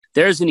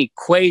there's an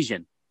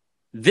equation.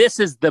 This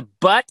is the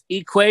but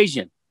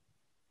equation.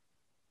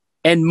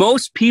 And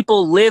most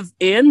people live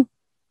in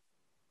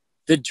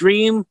the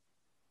dream,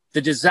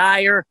 the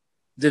desire,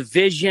 the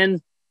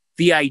vision,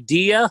 the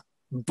idea,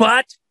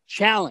 but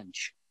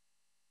challenge.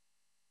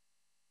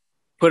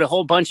 Put a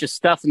whole bunch of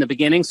stuff in the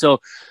beginning. So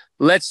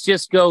let's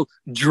just go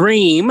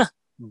dream,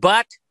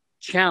 but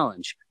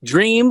challenge.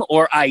 Dream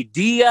or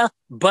idea,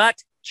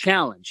 but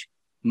challenge.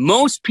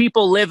 Most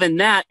people live in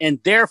that and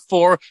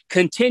therefore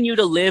continue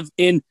to live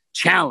in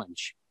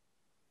challenge.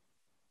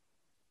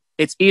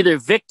 It's either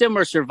victim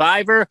or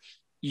survivor.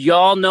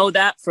 Y'all know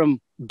that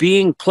from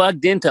being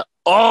plugged into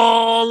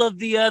all of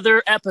the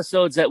other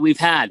episodes that we've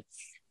had.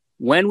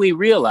 When we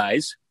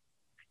realize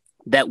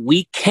that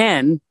we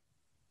can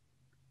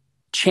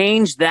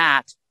change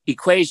that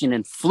equation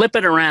and flip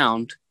it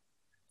around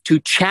to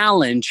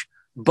challenge,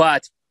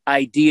 but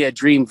idea,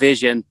 dream,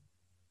 vision,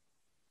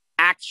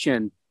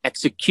 action,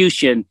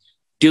 execution,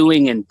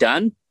 doing, and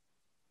done,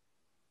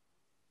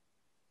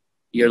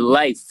 your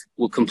life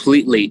will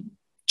completely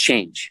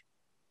change.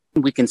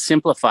 We can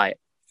simplify it.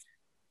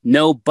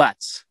 No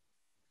buts.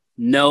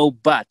 No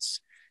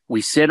buts.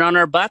 We sit on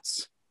our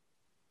butts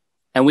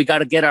and we got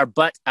to get our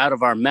butt out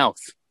of our mouth.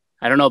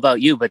 I don't know about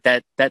you, but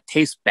that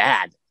tastes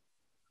bad.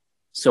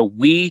 So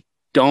we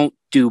don't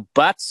do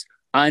buts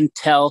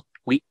until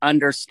we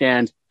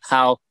understand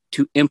how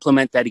to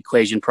implement that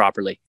equation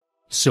properly.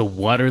 So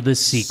what are the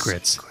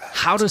secrets?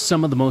 How do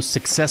some of the most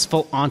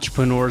successful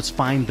entrepreneurs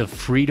find the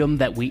freedom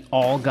that we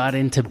all got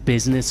into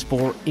business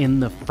for in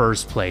the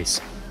first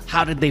place?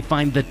 How did they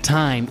find the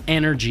time,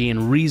 energy,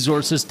 and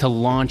resources to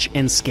launch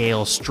and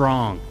scale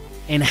strong?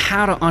 And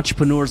how do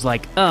entrepreneurs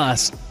like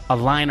us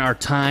align our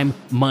time,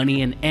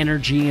 money, and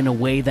energy in a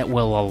way that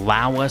will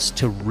allow us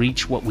to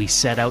reach what we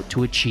set out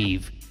to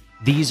achieve?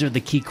 These are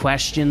the key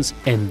questions,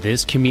 and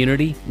this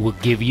community will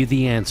give you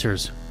the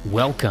answers.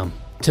 Welcome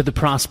to the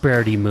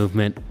Prosperity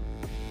Movement.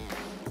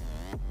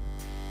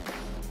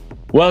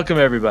 Welcome,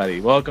 everybody.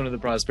 Welcome to the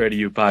Prosperity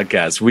U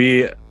podcast.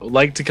 We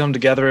like to come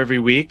together every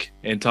week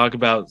and talk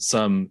about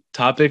some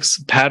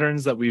topics,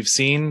 patterns that we've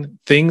seen,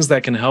 things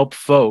that can help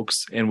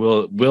folks and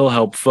will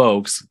help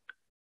folks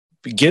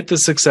get the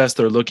success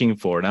they're looking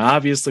for. Now,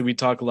 obviously, we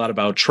talk a lot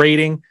about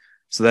trading,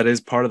 so that is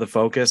part of the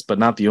focus, but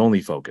not the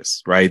only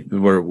focus, right?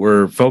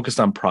 We're focused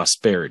on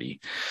prosperity.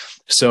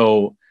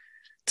 So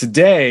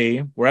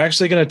today, we're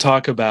actually going to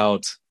talk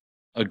about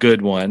a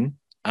good one.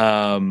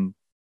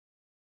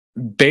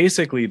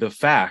 Basically, the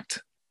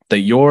fact that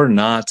you're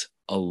not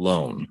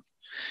alone.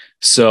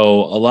 So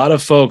a lot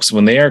of folks,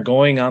 when they are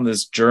going on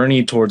this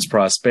journey towards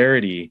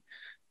prosperity,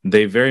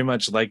 they very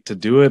much like to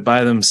do it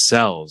by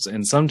themselves.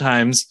 And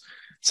sometimes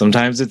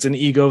it's an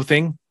ego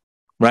thing,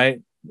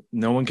 right?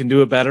 No one can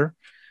do it better.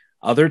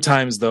 Other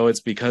times, though, it's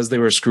because they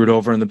were screwed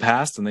over in the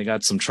past and they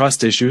got some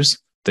trust issues.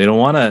 They don't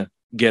want to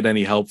get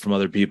any help from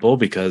other people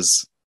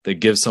because they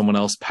give someone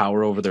else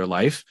power over their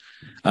life.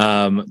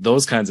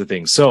 Those kinds of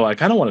things. So I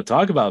kind of want to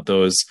talk about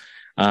those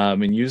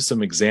and use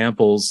some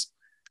examples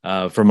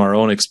from our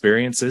own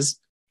experiences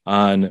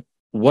on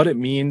what it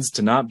means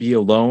to not be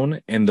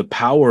alone and the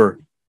power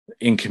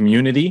in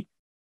community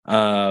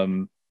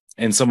and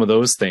some of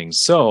those things.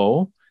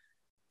 So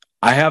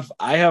I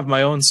have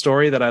my own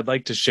story that I'd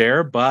like to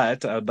share,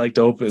 but I'd like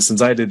to open,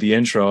 since I did the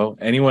intro,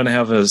 anyone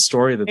have a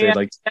story that they'd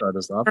like to start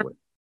us off with?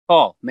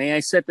 Call. May I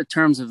set the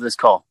terms of this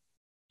call?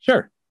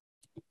 Sure.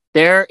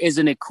 There is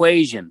an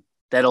equation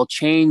that'll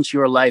change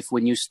your life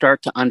when you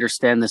start to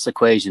understand this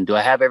equation. Do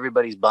I have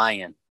everybody's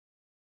buy-in?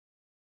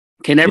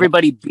 Can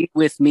everybody be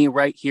with me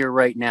right here,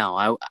 right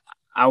now?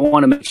 I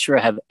want to make sure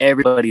I have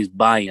everybody's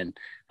buy-in.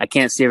 I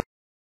can't see.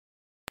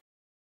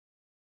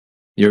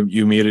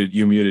 You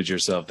muted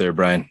yourself there,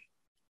 Brian.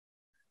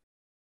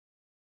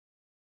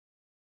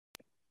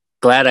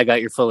 Glad I got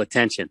your full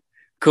attention.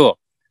 Cool.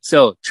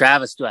 So,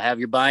 Travis, do I have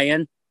your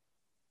buy-in?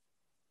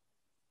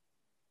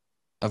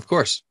 Of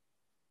course.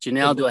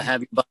 Janelle, do I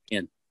have your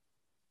buy-in?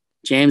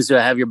 James, do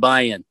I have your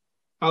buy-in?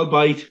 I'll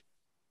bite.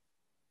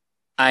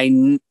 I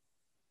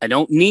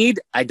don't need,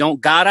 I don't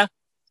gotta.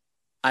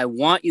 I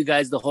want you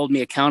guys to hold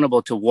me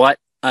accountable to what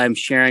I'm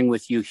sharing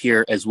with you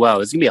here as well.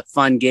 It's going to be a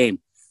fun game.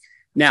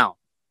 Now,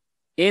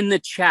 in the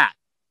chat,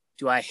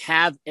 do I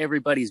have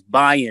everybody's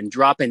buy-in?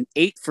 Drop an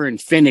 8 for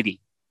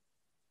infinity.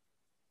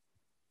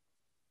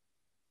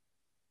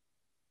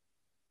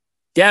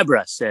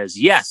 Deborah says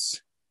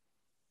yes.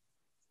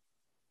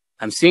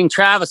 I'm seeing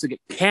Travis.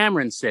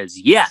 Cameron says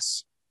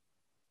yes.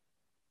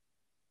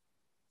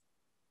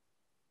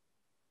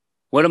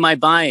 What am I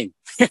buying?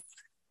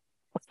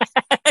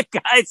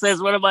 Guy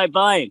says, what am I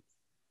buying?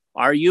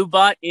 Are you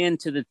bought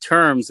into the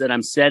terms that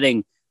I'm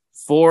setting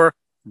for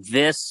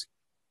this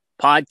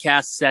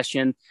podcast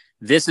session?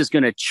 This is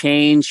going to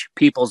change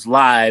people's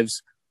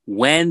lives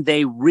when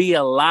they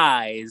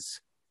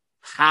realize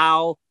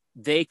how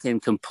they can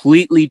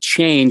completely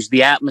change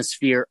the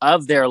atmosphere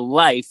of their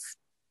life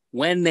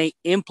when they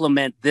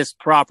implement this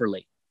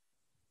properly.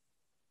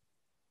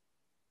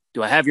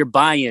 Do I have your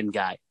buy-in,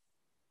 guy?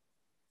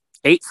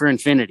 8 for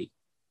infinity.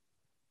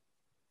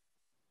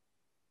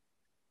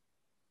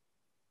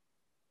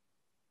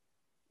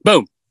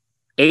 Boom.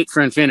 8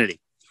 for infinity.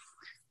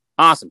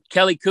 Awesome.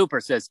 Kelly Cooper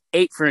says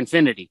 8 for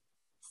infinity.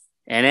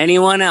 And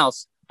anyone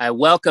else, I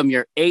welcome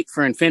your 8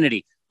 for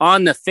infinity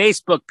on the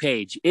Facebook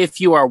page. If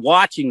you are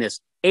watching this,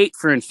 8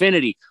 for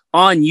infinity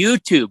on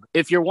YouTube.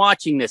 If you're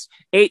watching this,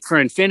 8 for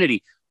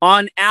infinity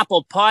on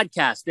Apple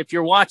Podcast. If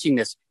you're watching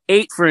this,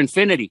 8 for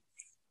infinity.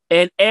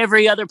 And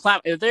every other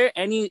platform. Are there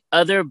any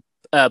other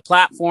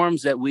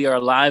platforms that we are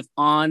live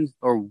on,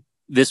 or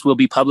this will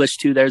be published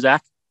to there,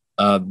 Zach?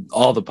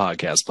 All the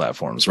podcast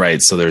platforms,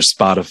 right? So there's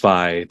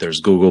Spotify,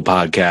 there's Google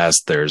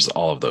Podcasts, there's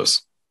all of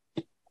those.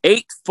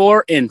 8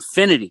 for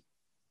infinity.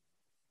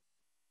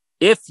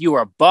 If you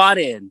are bought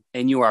in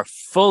and you are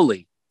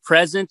fully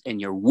present and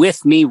you're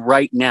with me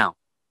right now,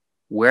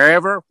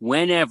 wherever,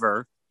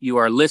 whenever you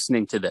are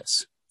listening to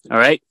this, all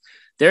right?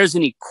 There's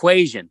an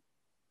equation.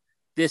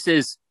 This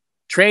is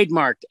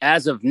trademarked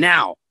as of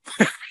now.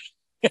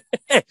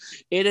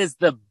 It is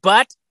the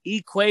but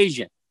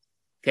equation.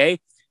 Okay.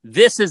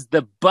 This is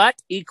the but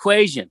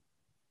equation.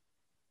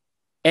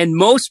 And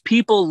most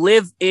people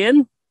live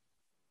in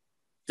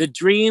the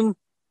dream,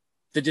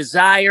 the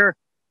desire,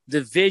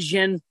 the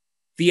vision,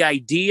 the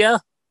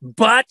idea,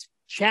 but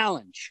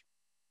challenge.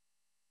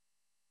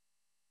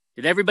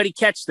 Did everybody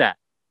catch that?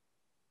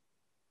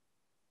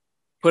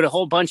 Put a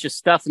whole bunch of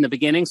stuff in the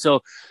beginning.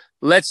 So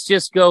let's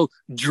just go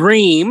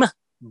dream,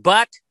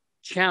 but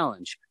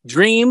challenge.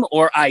 Dream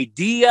or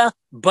idea,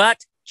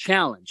 but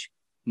challenge.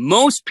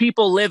 Most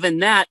people live in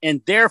that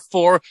and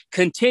therefore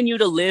continue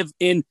to live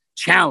in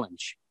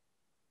challenge.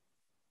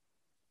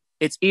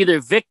 It's either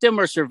victim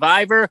or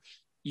survivor.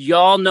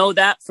 Y'all know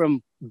that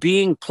from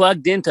being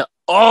plugged into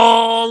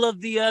all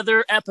of the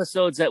other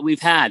episodes that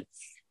we've had.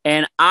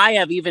 And I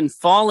have even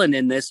fallen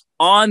in this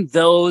on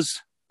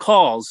those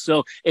calls.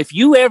 So if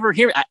you ever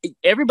hear,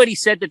 everybody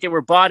said that they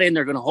were bought in,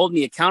 they're going to hold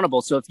me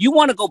accountable. So if you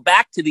want to go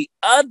back to the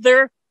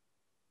other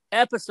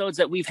episodes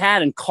that we've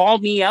had and call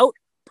me out,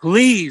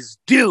 please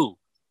do.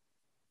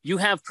 You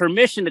have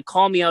permission to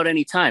call me out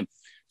anytime.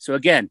 So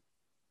again,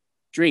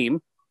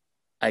 dream,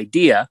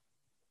 idea,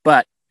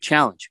 but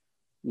challenge.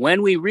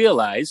 When we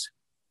realize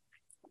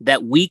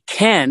that we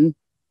can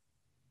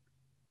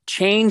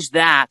change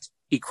that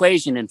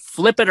equation and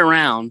flip it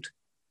around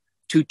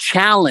to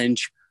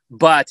challenge,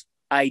 but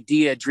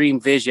idea,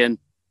 dream, vision,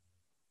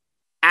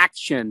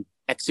 action,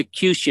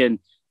 execution,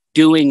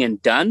 doing,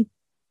 and done,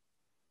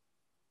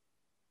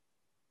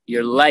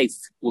 your life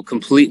will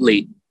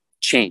completely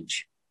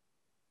change.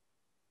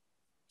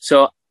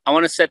 So I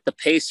want to set the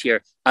pace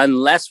here.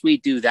 Unless we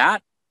do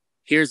that,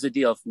 here's the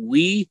deal. If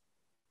we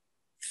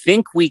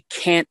think we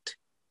can't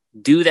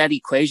do that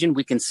equation,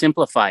 we can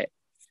simplify it.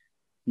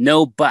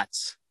 No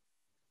buts.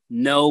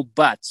 No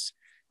buts.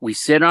 We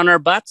sit on our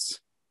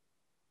butts,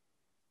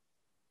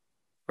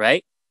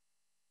 right?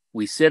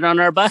 We sit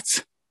on our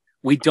butts.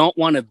 We don't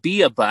want to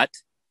be a butt,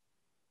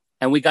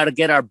 and we got to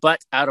get our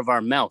butt out of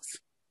our mouth.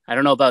 I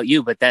don't know about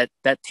you, but that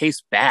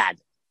tastes bad.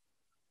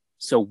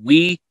 So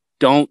we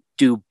don't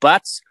do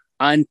buts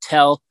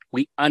until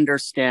we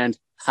understand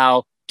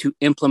how to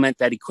implement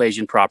that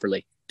equation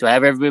properly. Do I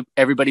have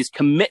everybody's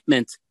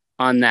commitment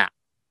on that?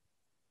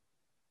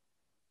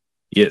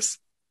 Yes.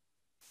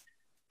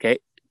 Okay.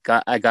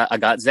 I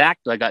got Zach.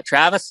 Do I got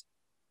Travis?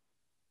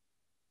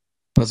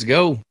 Let's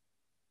go.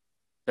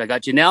 I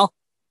got Janelle.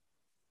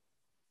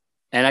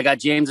 And I got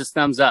James's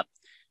thumbs up.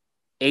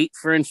 8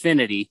 for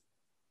infinity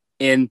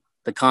in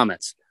the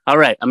comments. All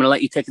right. I'm going to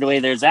let you take it away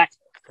there, Zach.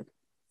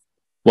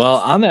 Well,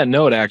 on that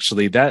note,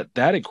 actually, that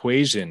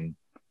equation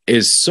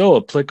is so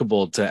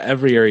applicable to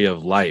every area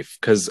of life.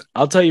 Because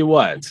I'll tell you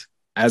what,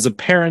 as a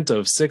parent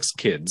of 6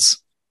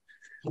 kids,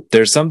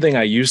 there's something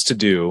I used to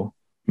do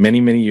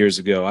many, many years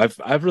ago.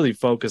 I've really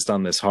focused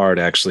on this hard,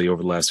 actually,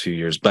 over the last few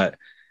years. But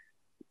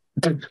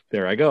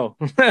there I go.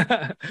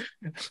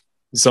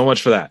 So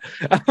much for that.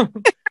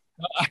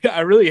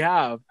 I really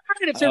have.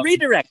 It's a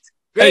redirect.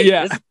 Great.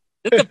 Yeah.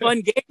 It's a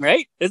fun game,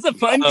 right? It's a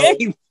fun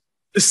game.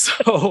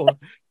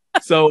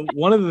 So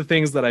one of the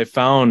things that I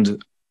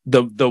found,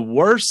 the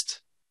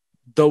worst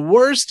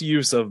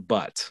use of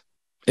but,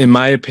 in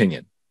my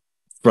opinion,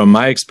 from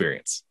my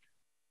experience,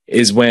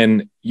 is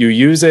when you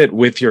use it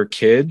with your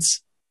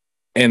kids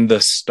and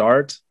the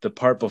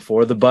part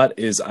before the but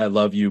is I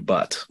love you,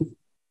 but.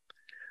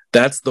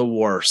 That's the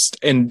worst.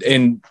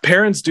 And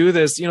parents do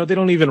this, they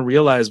don't even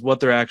realize what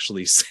they're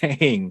actually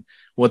saying,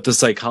 what the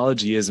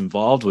psychology is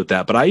involved with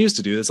that. But I used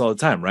to do this all the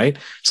time, right?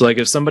 So like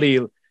if somebody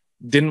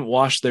didn't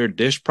wash their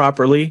dish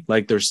properly,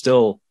 like there's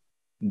still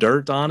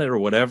dirt on it or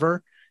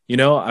whatever,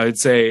 I would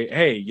say,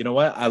 hey, you know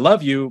what? I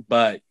love you,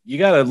 but you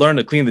got to learn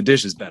to clean the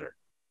dishes better.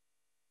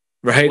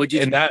 Right. What'd you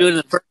do in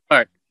the first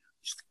part?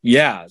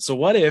 Yeah. So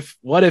what if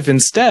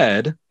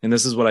instead, and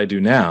this is what I do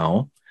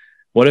now,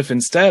 what if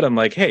instead I'm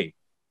like, hey,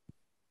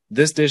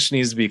 this dish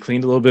needs to be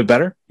cleaned a little bit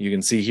better. You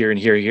can see here and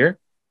here,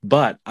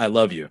 but I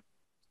love you.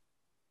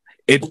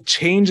 It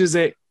changes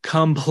it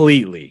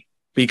completely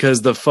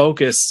because the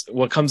focus,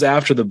 what comes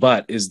after the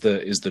but is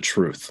the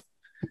truth.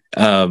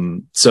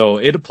 So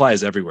it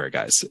applies everywhere,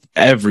 guys,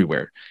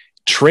 everywhere.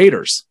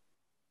 Traders.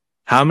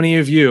 How many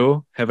of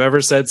you have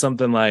ever said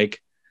something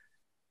like,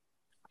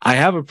 I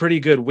have a pretty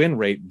good win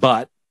rate,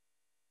 but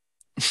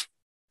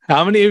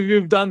how many of you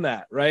have done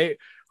that, right?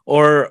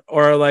 Or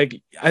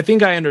like, I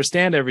think I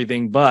understand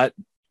everything, but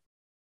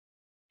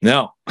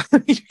no.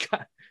 You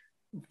got,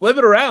 flip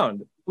it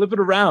around. Flip it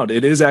around.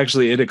 It is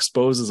actually, it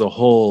exposes a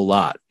whole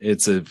lot.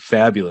 It's a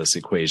fabulous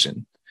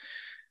equation.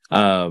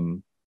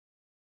 Same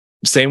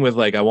with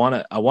like, I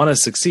want to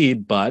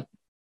succeed, but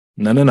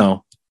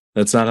no.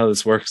 That's not how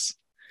this works.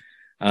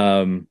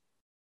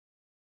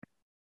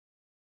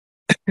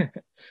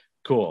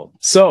 Cool.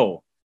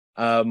 So,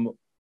 I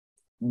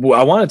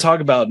want to talk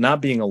about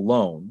not being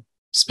alone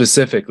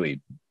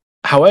specifically.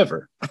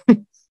 However,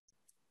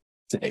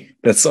 dang,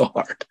 that's so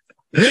hard.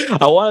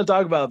 I want to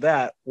talk about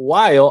that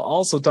while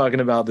also talking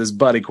about this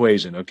butt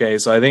equation. Okay.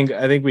 So I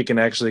think we can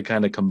actually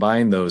kind of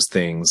combine those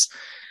things.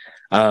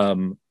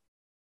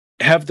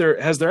 Has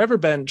there ever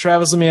been,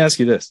 Travis, let me ask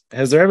you this.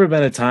 Has there ever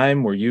been a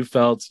time where you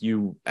felt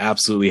you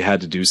absolutely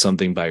had to do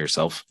something by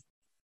yourself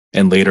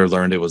and later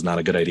learned it was not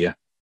a good idea?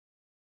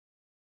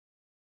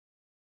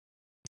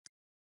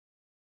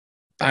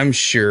 I'm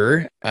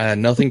sure.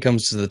 Nothing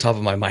comes to the top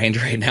of my mind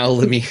right now.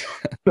 Let me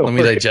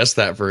digest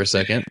that for a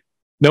second.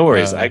 No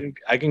worries. I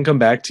can come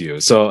back to you.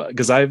 So,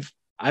 because I've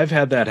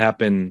had that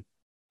happen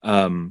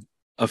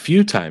a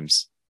few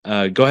times.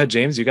 Go ahead,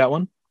 James. You got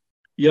one?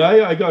 Yeah,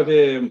 I got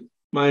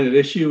minor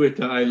issue with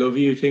the "I love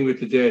you" thing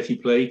with the dirty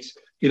plates.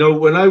 You know,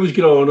 when I was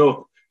growing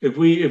up, if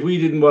we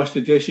didn't wash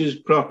the dishes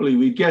properly,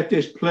 we'd get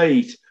this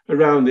plate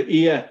around the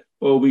ear,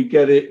 or we'd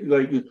get it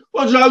like,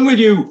 "What's wrong with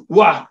you?"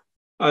 What?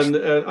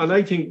 And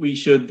I think we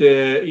should,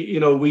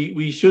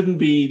 we shouldn't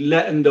be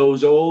letting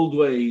those old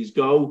ways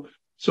go.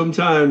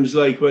 Sometimes,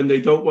 like when they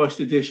don't wash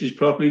the dishes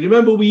properly.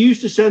 Remember, we used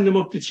to send them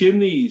up the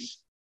chimneys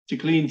to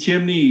clean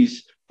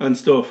chimneys and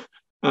stuff,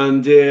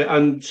 and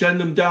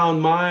send them down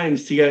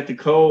mines to get the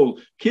coal.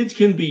 Kids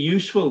can be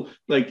useful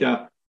like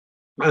that.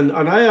 And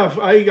I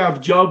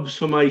have jobs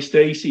for my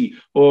Stacey,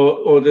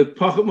 or the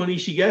pocket money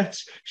she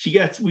gets.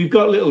 We've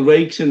got little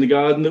rakes in the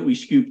garden that we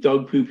scoop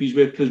dog poopies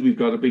with because we've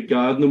got a big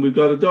garden and we've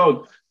got a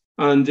dog.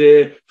 And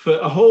for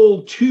a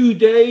whole 2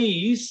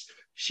 days,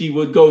 she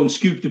would go and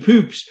scoop the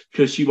poops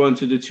because she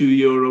wanted a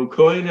 €2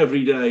 coin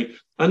every day.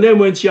 And then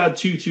when she had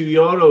two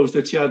euros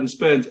that she hadn't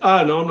spent,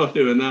 no, I'm not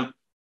doing that.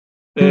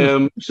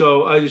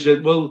 So I just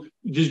said, well,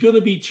 there's going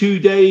to be 2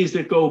 days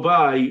that go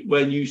by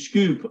when you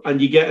scoop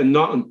and you're getting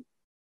nothing.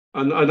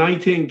 And I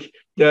think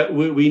that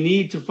we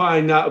need to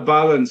find that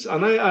balance.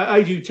 And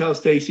I do tell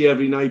Stacey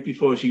every night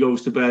before she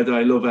goes to bed,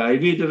 I love her. I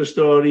read her a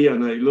story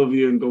and I love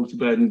you and go to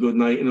bed and good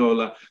night and all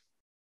that.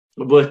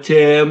 But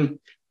I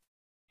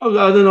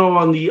don't know,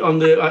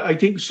 I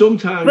think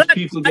sometimes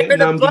people get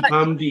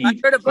namby-pamby,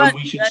 and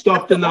we should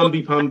stop the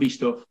namby-pamby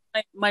stuff.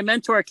 My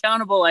mentor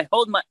accountable. I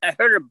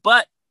heard her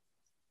butt.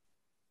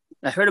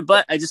 I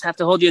just have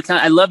to hold you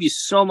accountable. I love you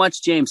so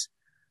much, James.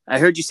 I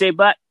heard you say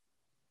butt.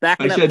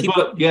 I said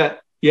butt, yeah.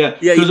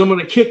 Because I'm going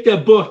to kick their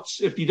butts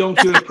if they don't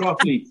do it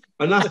properly.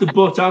 And that's the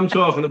butt I'm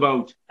talking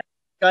about.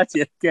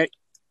 Gotcha. Okay.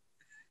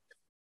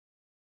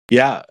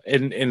 Yeah.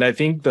 And I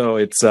think though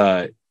it's,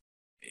 and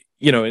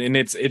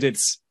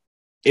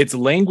it's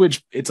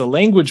language. It's a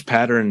language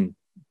pattern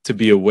to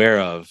be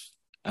aware of.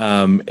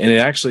 And it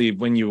actually,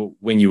 when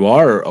you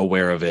are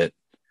aware of it,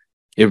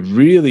 it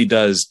really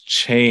does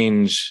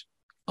change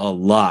a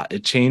lot.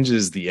 It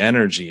changes the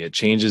energy. It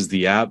changes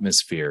the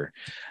atmosphere.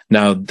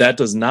 Now, that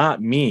does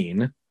not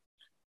mean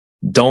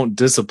don't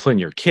discipline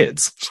your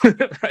kids,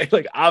 right?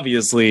 Like,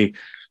 obviously,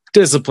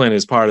 discipline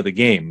is part of the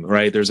game,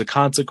 right? There's a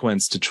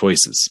consequence to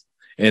choices,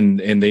 and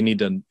they need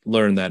to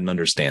learn that and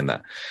understand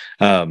that.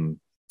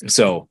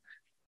 So,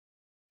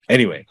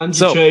 anyway,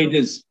 your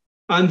traders,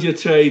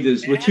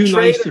 we're too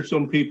nice to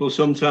some people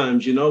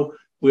sometimes. You know,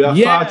 we are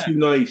far too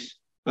nice,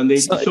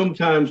 and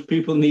sometimes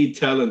people need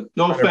telling.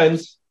 No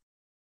offense.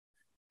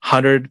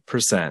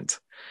 100%.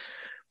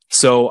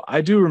 So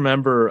I do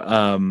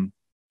remember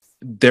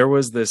there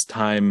was this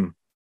time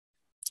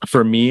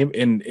for me,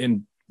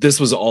 and this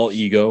was all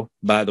ego,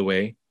 by the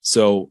way.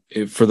 So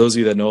for those of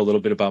you that know a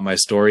little bit about my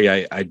story,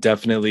 I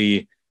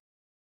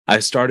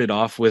started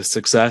off with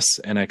success,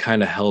 and I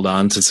kind of held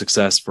on to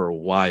success for a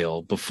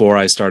while before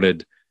I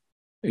started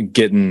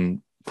put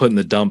in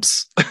the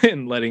dumps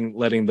and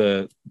letting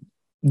the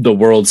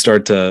world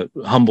start to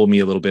humble me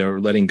a little bit, or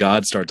letting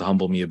God start to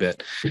humble me a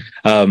bit.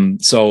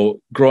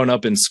 So growing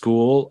up in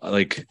school,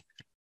 like,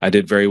 I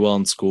did very well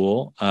in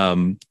school.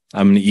 I'm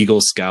an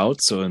Eagle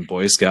Scout, so in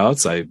Boy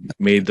Scouts, I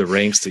made the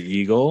ranks to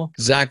Eagle.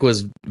 Zach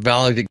was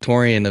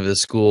valedictorian of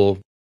his school.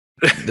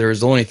 There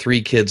was only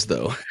 3 kids,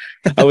 though.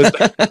 I was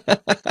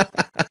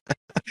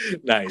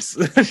nice.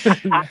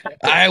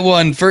 I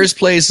won first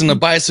place in a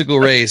bicycle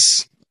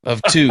race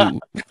of 2.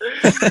 Kind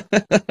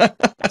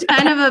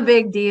of a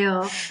big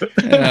deal.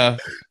 Yeah.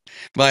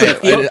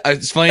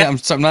 It's funny.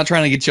 I'm not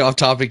trying to get you off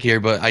topic here,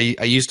 but I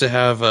used to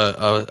have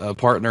a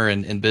partner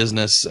in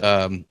business,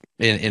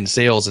 in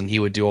sales, and he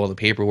would do all the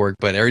paperwork.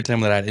 But every time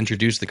that I'd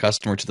introduce the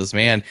customer to this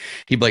man,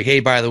 he'd be like, "Hey,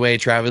 by the way,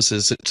 Travis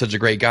is such a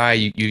great guy.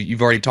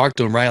 You've already talked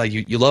to him, right? Like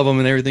you love him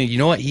and everything. You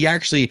know what? He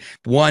actually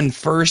won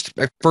first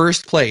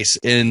place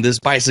in this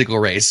bicycle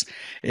race."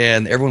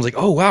 And everyone's like,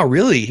 "Oh wow,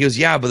 really?" He goes,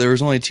 "Yeah, but there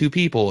was only 2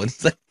 people." And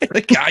it's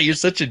like, "God, you're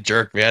such a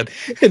jerk, man."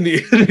 And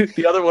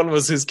the other one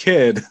was his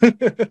kid.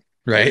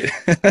 Right.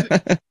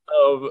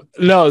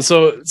 No,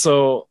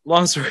 so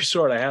long story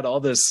short, I had all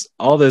these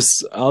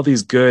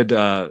good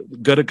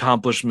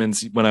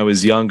accomplishments when I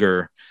was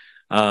younger,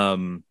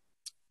 and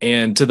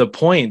to the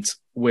point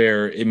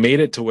where it made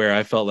it to where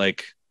I felt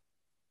like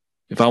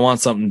if I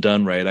want something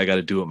done right, I got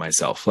to do it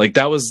myself. Like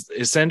that was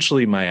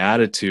essentially my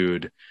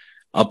attitude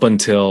up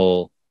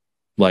until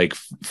like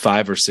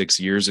 5 or 6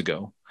 years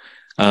ago,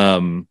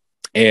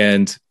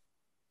 and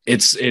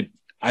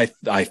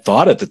I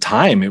thought at the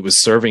time it was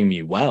serving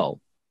me well,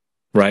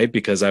 right?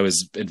 Because I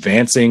was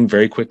advancing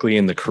very quickly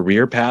in the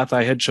career path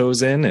I had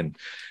chosen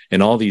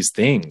and all these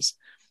things.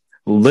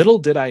 Little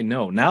did I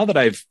know, now that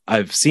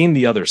I've seen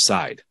the other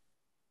side,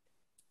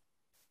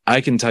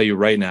 I can tell you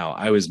right now,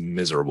 I was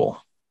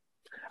miserable.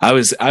 I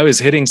was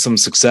hitting some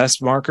success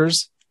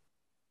markers,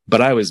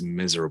 but I was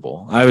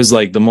miserable. I was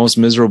like the most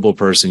miserable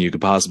person you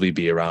could possibly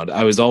be around.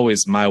 I was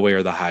always my way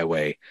or the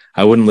highway.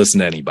 I wouldn't listen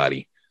to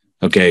anybody.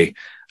 Okay.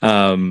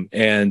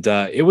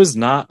 It was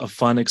not a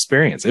fun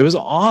experience. It was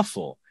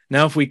awful.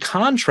 Now, if we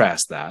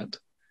contrast that,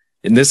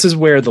 and this is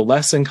where the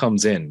lesson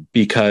comes in,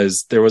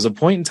 because there was a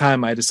point in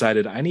time I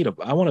decided I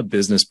want a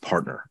business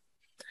partner.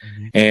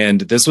 Mm-hmm.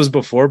 And this was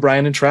before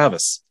Brian and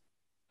Travis.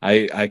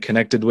 I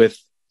connected with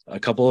a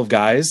couple of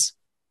guys,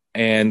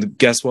 and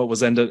guess what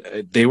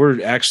they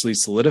were actually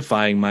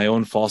solidifying my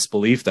own false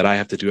belief that I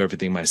have to do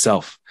everything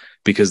myself,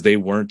 because they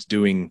weren't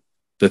doing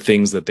the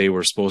things that they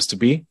were supposed to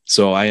be.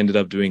 So I ended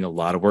up doing a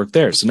lot of work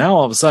there. So now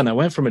all of a sudden I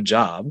went from a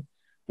job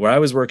where I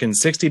was working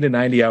 60 to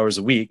 90 hours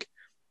a week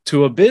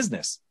to a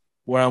business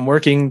where I'm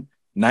working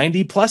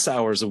 90 plus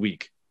hours a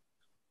week.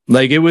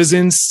 Like it was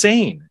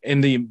insane.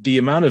 And the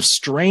amount of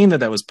strain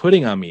that was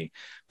putting on me.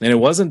 And it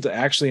wasn't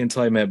actually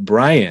until I met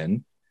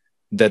Brian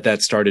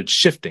that started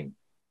shifting,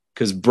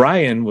 because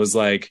Brian was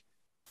like,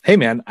 "Hey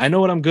man, I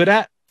know what I'm good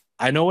at.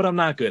 I know what I'm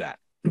not good at.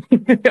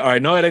 Or I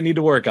know what I need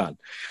to work on."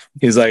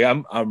 He's like,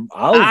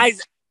 I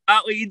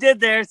what you did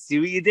there. See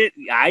what you did.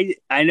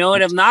 I know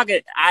what I'm not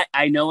good.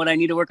 I know what I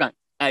need to work on.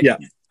 I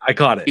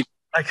caught it.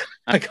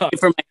 I caught it.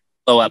 For my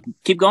blow up.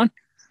 Keep going.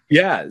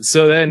 Yeah.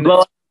 So then,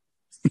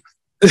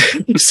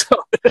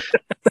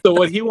 so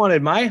what he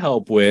wanted my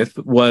help with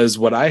was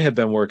what I had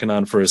been working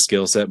on for a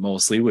skill set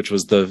mostly, which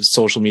was the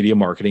social media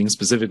marketing,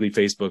 specifically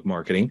Facebook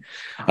marketing.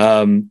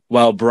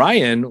 While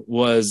Brian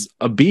is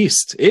a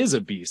beast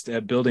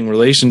at building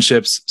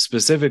relationships,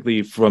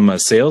 specifically from a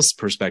sales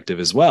perspective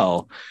as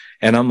well.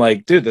 And I'm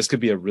like, dude, this could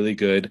be a really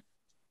good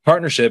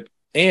partnership.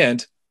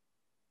 And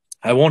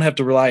I won't have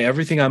to rely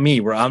everything on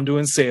me, where I'm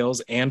doing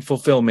sales and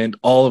fulfillment,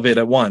 all of it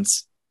at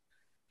once.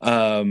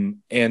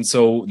 And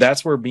so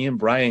that's where me and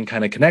Brian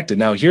kind of connected.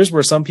 Now, here's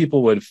where some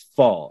people would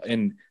fall.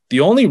 And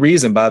the only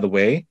reason, by the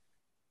way,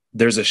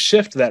 there's a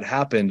shift that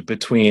happened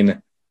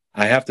between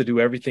I have to do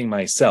everything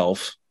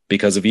myself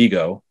because of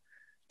ego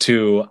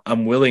to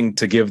I'm willing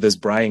to give this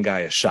Brian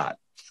guy a shot.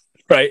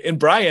 Right. And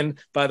Brian,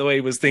 by the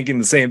way, was thinking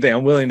the same thing.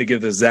 I'm willing to give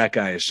this Zach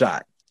guy a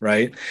shot.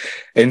 Right.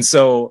 And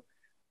so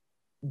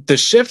the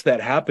shift that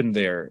happened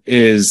there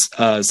is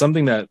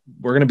something that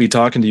we're going to be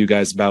talking to you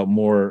guys about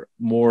more.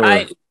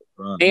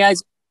 Hey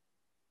guys,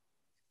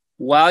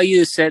 while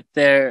you sit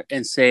there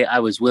and say I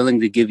was willing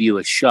to give you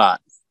a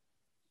shot,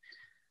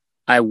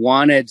 I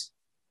wanted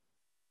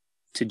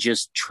to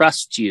just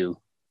trust you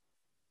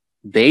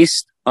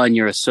based on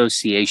your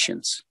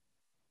associations.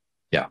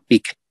 Yeah.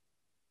 Because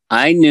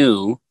I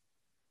knew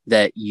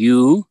that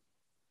you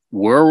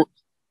were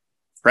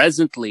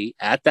presently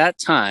at that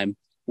time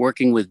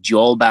working with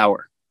Joel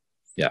Bauer.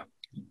 Yeah.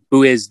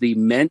 Who is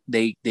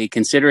they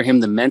consider him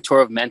the mentor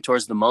of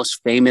mentors, the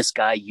most famous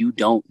guy you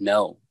don't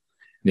know.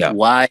 Yeah.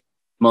 Why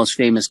most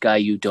famous guy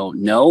you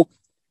don't know?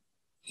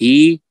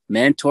 He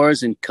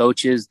mentors and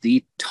coaches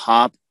the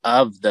top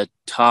of the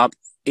top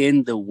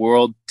in the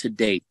world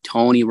today.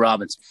 Tony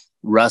Robbins,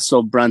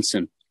 Russell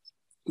Brunson.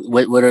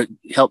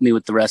 Help me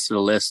with the rest of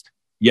the list.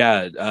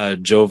 Yeah.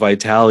 Joe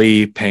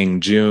Vitale,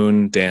 Peng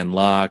Joon, Dan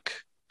Lok.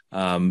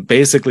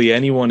 Basically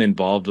anyone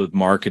involved with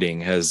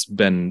marketing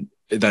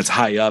that's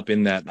high up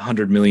in that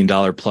 $100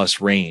 million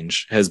plus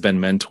range has been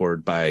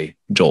mentored by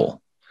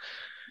Joel.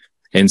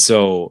 And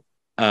so,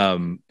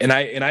 and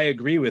I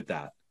agree with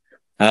that.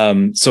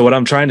 So what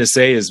I'm trying to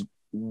say is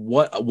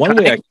one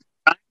way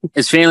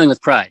is failing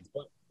with pride.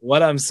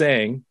 What I'm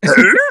saying,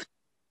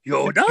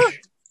 Yoda,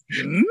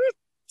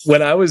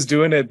 when I was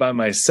doing it by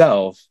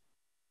myself,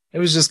 it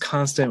was just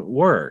constant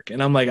work.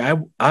 And I'm like,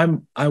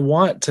 I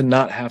want to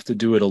not have to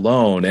do it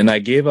alone. And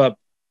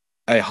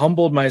I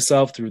humbled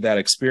myself through that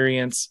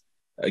experience.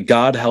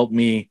 God helped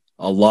me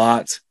a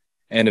lot.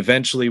 And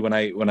eventually when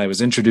I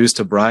was introduced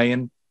to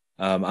Brian,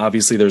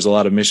 obviously there's a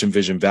lot of mission,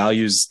 vision,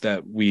 values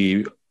that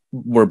we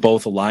were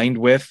both aligned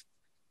with.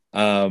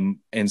 And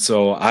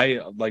so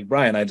I, like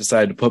Brian, I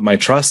decided to put my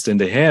trust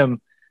into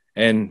him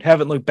and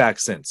haven't looked back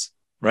since.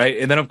 Right.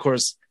 And then of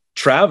course,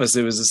 Travis,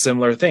 it was a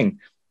similar thing.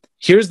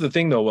 Here's the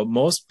thing though,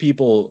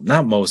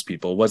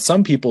 what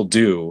some people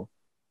do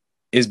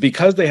is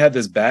because they had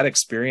this bad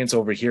experience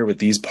over here with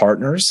these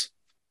partners,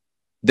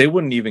 they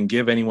wouldn't even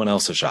give anyone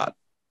else a shot.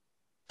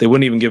 They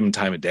wouldn't even give them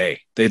time of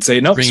day. They'd say,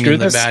 no, bringing screw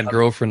the this. bad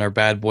girlfriend or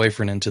bad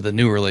boyfriend into the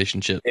new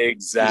relationship.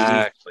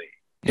 Exactly.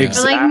 Yeah.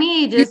 Exactly. Like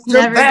me, just It's a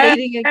never bad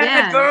dating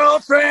again.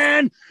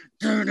 girlfriend.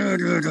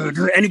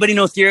 Anybody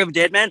know Theory of a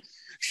Dead Man?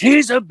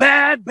 She's a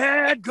bad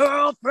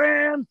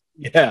girlfriend.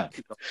 Yeah.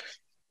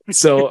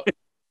 So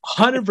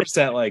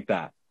 100% like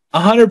that.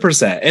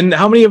 100%. And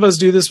how many of us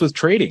do this with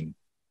trading?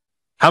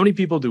 How many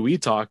people do we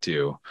talk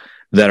to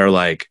that are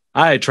like,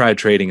 I tried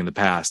trading in the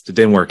past, it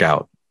didn't work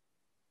out,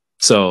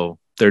 so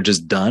they're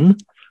just done?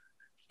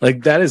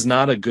 Like, that is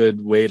not a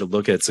good way to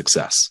look at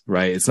success,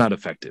 right? It's not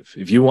effective.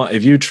 If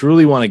you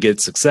truly want to get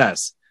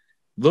success,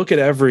 look at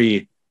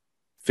every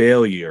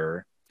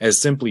failure as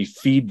simply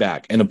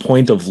feedback and a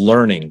point of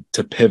learning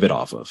to pivot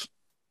off of.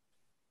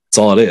 That's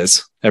all it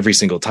is every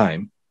single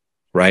time,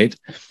 right?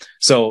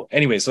 So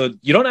anyway, so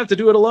you don't have to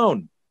do it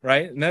alone,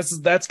 right? And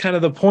that's kind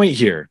of the point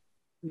here.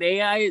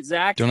 May I,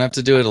 Zach? Don't have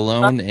to do it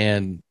alone,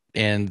 and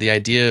the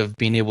idea of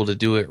being able to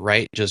do it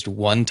right just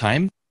one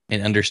time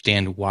and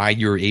understand why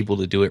you're able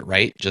to do it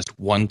right just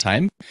one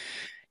time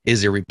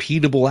is a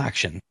repeatable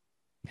action.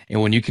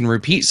 And when you can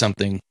repeat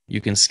something, you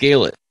can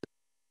scale it,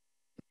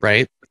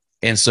 right?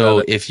 And so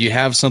if you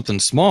have something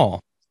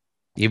small,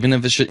 even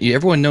if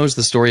everyone knows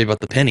the story about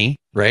the penny,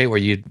 right? Where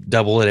you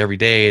double it every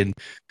day and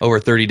over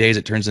 30 days,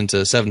 it turns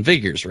into 7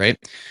 figures, right?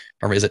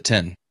 Or is it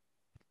 10?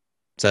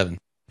 7.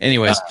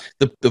 Anyways,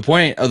 the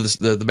point of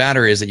the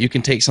matter is that you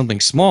can take something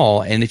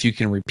small, and if you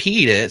can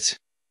repeat it,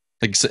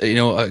 like, you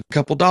know, a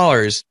couple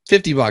dollars,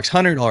 $50,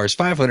 $100,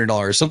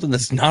 $500, something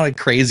that's not a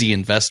crazy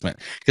investment.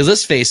 Because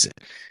let's face it,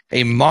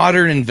 a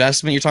modern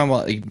investment, you're talking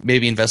about like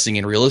maybe investing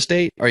in real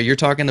estate, or you're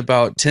talking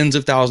about tens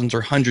of thousands or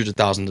hundreds of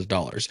thousands of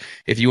dollars.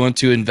 If you want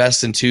to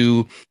invest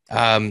into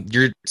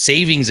your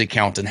savings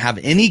account and have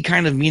any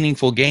kind of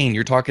meaningful gain,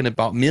 you're talking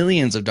about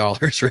millions of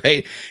dollars,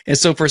 right? And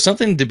so for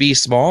something to be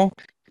small,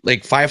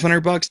 like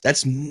 $500,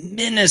 that's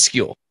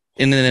minuscule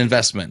in an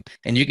investment.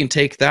 And you can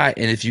take that,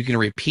 and if you can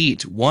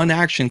repeat one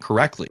action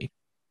correctly,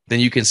 then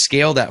you can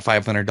scale that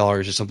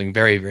 $500 to something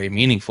very, very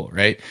meaningful,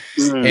 right?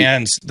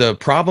 And the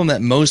problem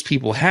that most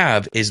people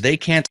have is they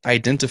can't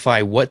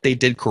identify what they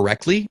did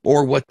correctly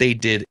or what they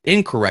did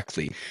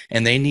incorrectly.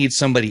 And they need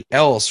somebody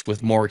else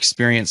with more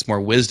experience,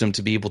 more wisdom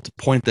to be able to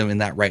point them in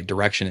that right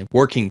direction. And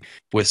working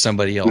with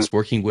somebody else,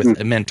 working with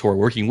a mentor,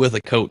 working with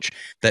a coach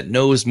that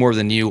knows more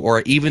than you,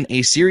 or even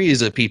a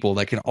series of people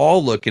that can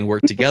all look and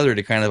work together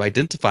to kind of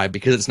identify,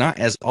 because it's not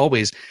as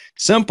always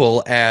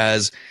simple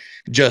as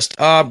just,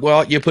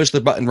 well, you push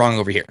the button wrong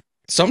over here.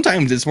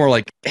 Sometimes it's more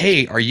like,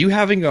 hey, are you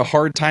having a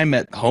hard time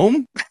at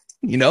home?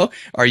 You know,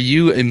 are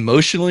you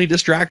emotionally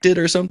distracted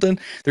or something?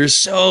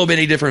 There's so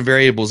many different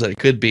variables that it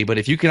could be, but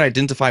if you can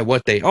identify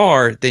what they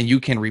are, then you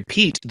can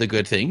repeat the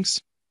good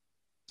things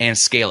and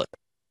scale it.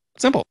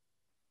 Simple.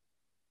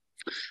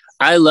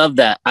 I love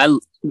that.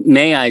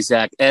 May I,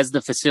 Zach, as the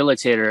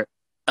facilitator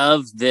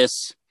of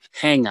this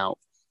hangout,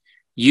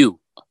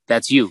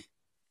 that's you,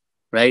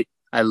 right?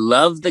 I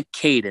love the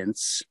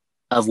cadence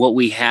of what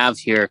we have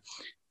here.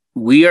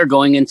 We are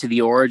going into the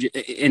origin,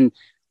 and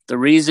the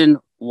reason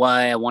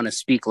why I want to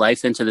speak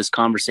life into this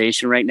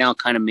conversation right now,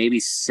 kind of maybe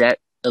set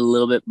a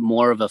little bit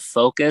more of a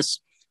focus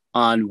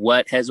on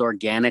what has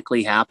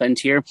organically happened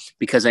here,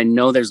 because I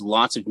know there's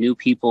lots of new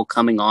people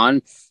coming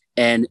on,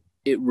 and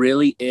it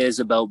really is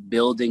about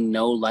building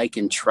know, like,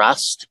 and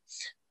trust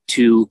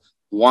to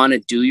want to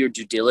do your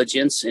due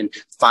diligence and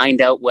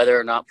find out whether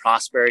or not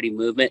Prosperity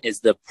Movement is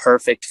the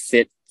perfect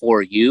fit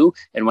for you.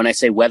 And when I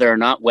say whether or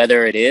not,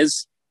 whether it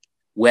is,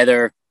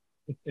 whether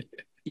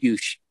you,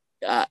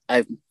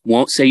 I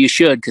won't say you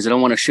should, because I don't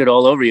want to shit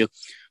all over you,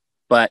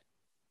 but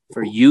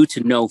for you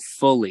to know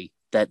fully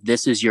that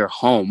this is your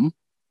home.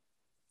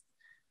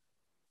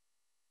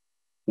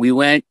 We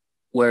went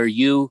where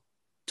you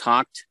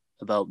talked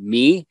about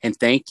me, and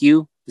thank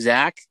you,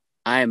 Zach.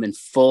 I am in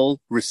full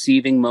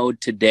receiving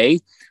mode today.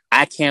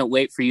 I can't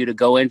wait for you to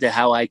go into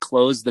how I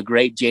closed the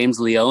great James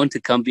Leone to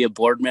come be a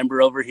board member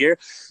over here.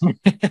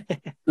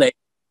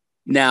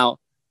 Now,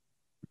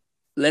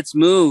 let's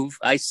move.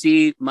 I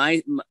see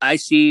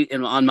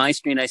on my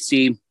screen, I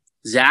see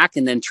Zach,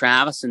 and then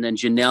Travis, and then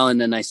Janelle,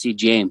 and then I see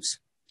James.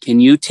 Can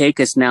you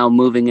take us now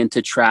moving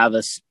into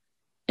Travis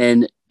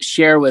and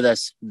share with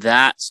us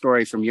that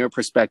story from your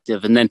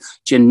perspective, and then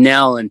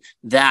Janelle and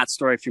that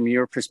story from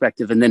your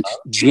perspective, and then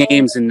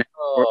James and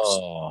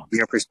from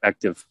your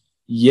perspective?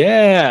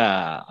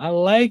 Yeah, I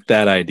like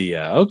that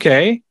idea.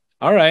 Okay.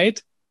 All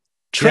right.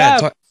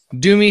 Trav.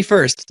 Do me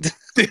first.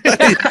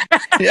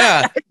 Yeah.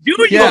 I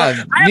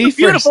have a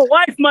beautiful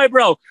wife, my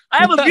bro. I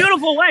have a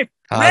beautiful wife.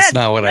 That's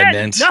not what I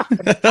meant. No,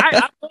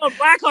 I'm going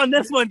black on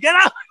this one. Get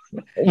out.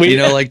 You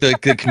know, like the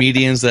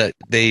comedians that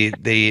they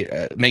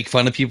make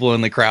fun of people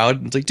in the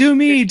crowd. It's like, do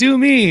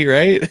me,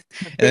 right?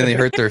 And then they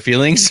hurt their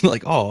feelings.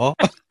 Like, oh,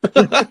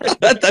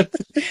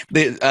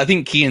 I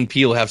think Key and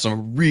Peele have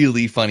some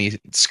really funny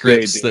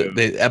scripts.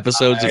 The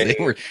episodes that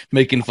they were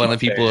making fun of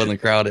people in the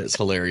crowd. It's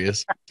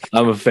hilarious.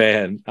 I'm a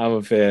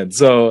fan.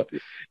 So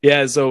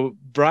yeah, so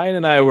Brian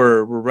and I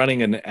were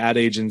running an ad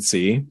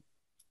agency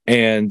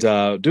and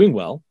doing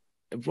well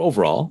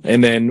overall.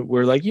 And then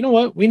we're like, you know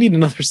what? We need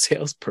another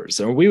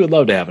salesperson, or we would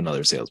love to have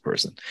another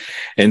salesperson.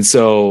 And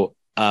so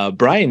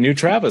Brian knew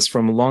Travis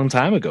from a long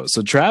time ago.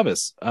 So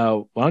Travis,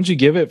 why don't you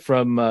give it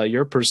from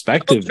your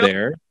perspective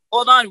there?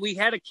 Hold on. We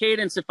had a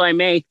cadence, if I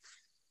may.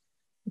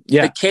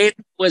 Yeah. The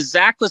cadence was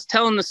Zach was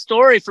telling the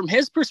story from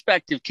his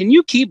perspective. Can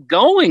you keep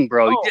going,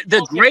 bro?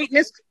 The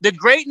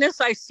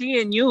greatness I see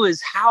in you is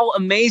how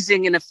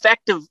amazing and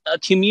effective a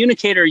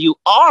communicator you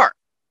are.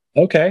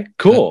 Okay,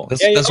 cool.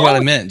 That's what I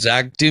meant.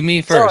 Zach, do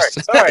me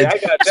first. Sorry, I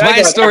got you. It's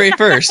my story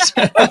first.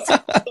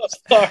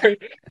 Sorry.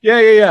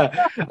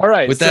 Yeah. All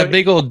right. With that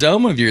big old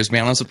dome of yours,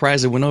 man, I'm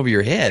surprised it went over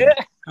your head.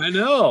 Yeah, I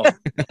know.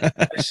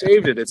 I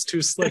shaved it. It's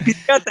too slick. You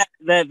got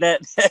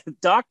that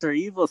Dr.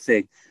 Evil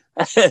thing.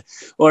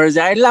 Or is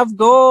I love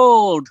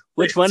gold?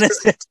 Which one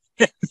is it?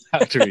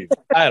 Dr.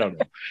 Evil. I don't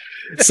know.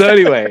 So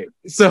anyway,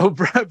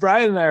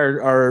 Brian and I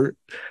are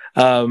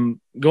going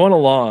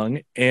along,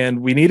 and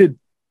we needed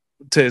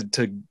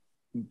to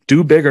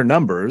do bigger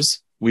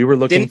numbers. We were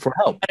looking for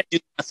help.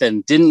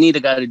 Didn't need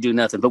a guy to do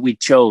nothing, but we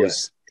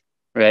chose,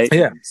 right?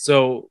 Yeah.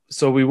 So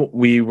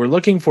we were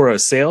looking for a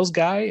sales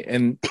guy,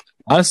 and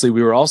honestly,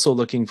 we were also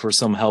looking for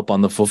some help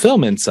on the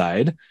fulfillment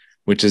side,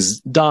 which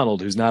is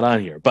Donald, who's not on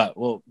here. But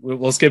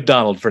we'll skip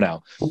Donald for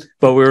now.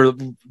 But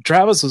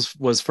Travis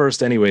was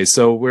first anyway,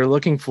 so we're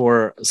looking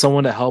for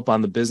someone to help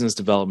on the business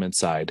development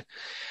side.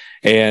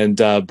 And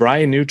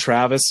Brian knew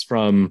Travis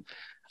from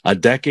a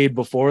decade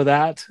before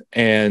that,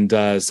 and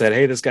said,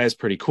 hey, this guy's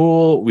pretty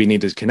cool. We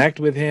need to connect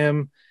with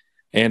him.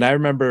 And I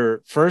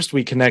remember first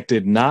we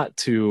connected not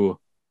to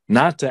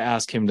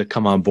ask him to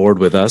come on board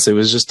with us. It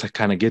was just to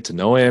kind of get to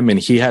know him.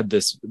 And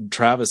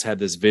Travis had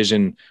this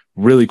vision,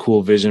 really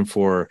cool vision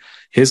for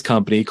his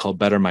company called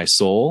Better My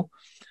Soul.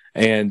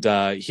 And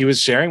he was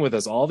sharing with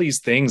us all these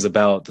things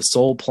about the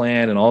Soul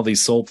Plan and all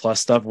these Soul Plus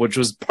stuff, which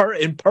was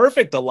in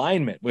perfect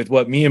alignment with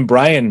what me and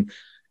Brian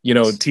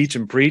teach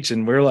and preach.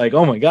 And we're like,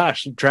 oh my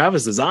gosh,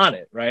 Travis is on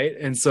it. Right.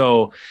 And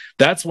so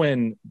that's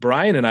when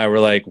Brian and I were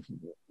like,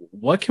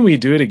 what can we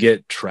do to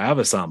get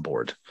Travis on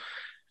board?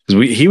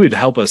 Because he would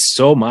help us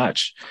so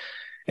much.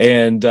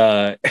 And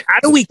how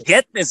do we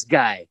get this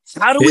guy?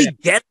 How do we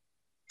get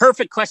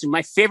perfect question?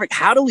 My favorite.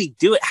 How do we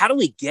do it? How do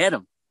we get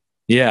him?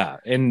 Yeah.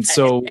 And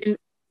so, and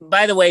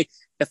by the way,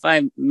 if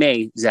I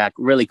may, Zach,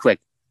 really quick,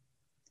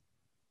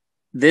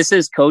 this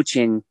is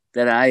coaching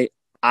that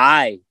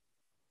I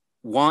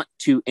want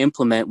to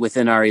implement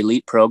within our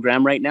elite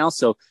program right now.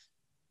 So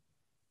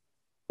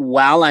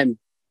while I'm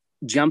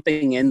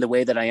jumping in the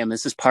way that I am,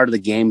 this is part of the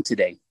game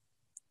today.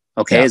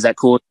 Okay. Yeah. Is that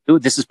cool?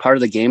 This is part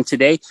of the game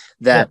today,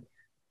 that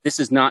this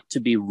is not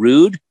to be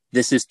rude.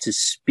 This is to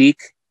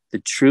speak the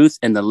truth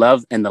and the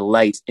love and the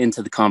light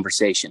into the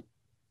conversation.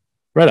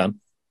 Right on.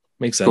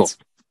 Makes sense.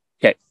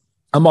 Cool. Okay.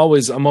 I'm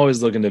always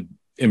looking to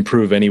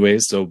improve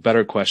anyways. So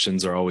better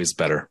questions are always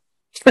better.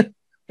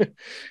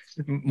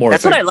 More.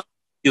 That's what I love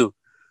you.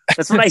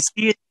 That's what I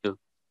see it do.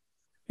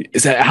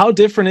 Is that how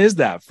different is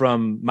that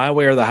from My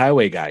Way or the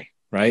Highway guy?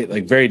 Right?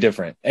 Like very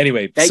different.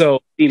 Anyway,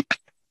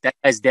 that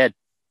guy's dead.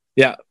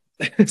 Yeah.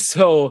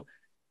 So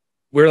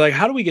we're like,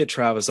 how do we get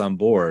Travis on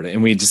board?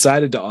 And we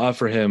decided to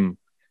offer him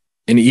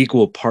an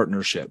equal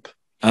partnership,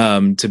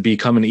 to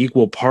become an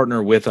equal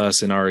partner with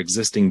us in our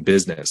existing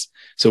business.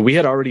 So we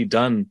had already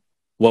done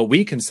what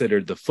we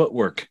considered the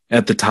footwork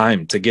at the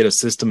time to get a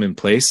system in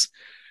place.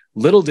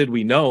 Little did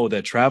we know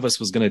that Travis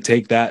was going to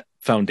take that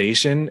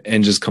foundation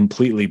and just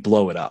completely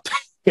blow it up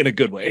in a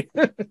good way.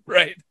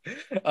 Right.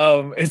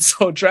 And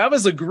so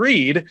Travis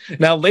agreed.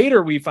 Now,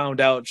 later we found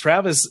out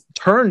Travis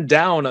turned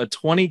down a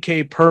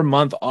 $20,000 per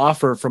month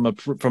offer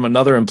from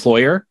another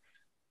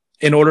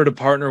in order to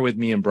partner with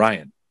me and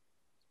Brian.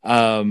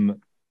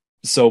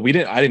 So I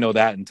didn't know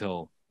that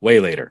until way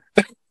later.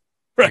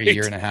 Right. A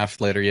year and a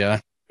half later. Yeah.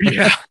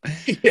 Yeah.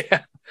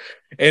 Yeah.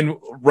 And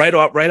right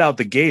out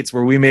the gates,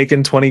 were we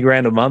making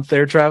 $20,000 a month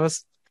there,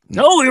 Travis?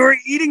 No, we were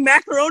eating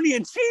macaroni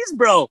and cheese,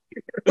 bro.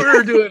 We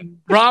were doing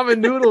ramen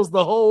noodles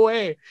the whole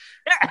way.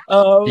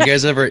 You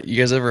guys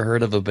ever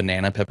heard of a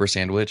banana pepper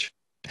sandwich?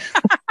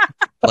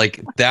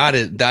 Like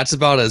that's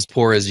about as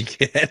poor as you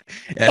get.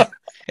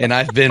 And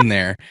I've been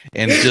there,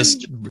 and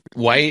just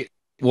white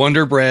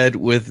Wonder Bread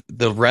with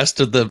the rest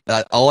of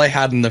all I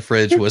had in the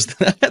fridge was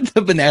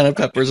the banana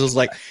peppers. It was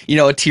like,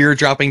 a tear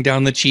dropping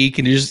down the cheek,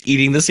 and you're just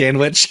eating the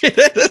sandwich.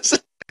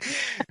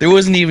 There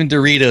wasn't even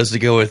Doritos to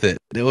go with it.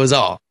 It was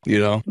all,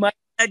 My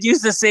dad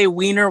used to say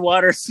wiener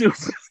water soup.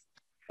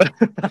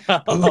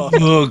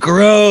 Oh,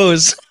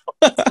 gross.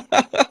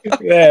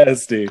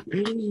 Nasty.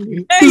 Hey,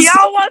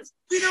 y'all want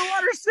wiener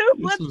water soup?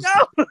 Let's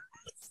go.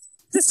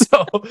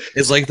 So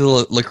It's like the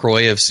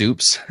LaCroix of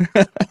soups.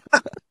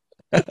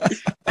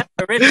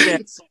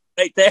 Richness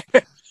right there.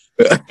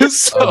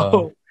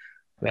 so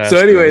That's so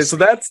anyway, gross. so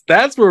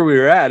that's where we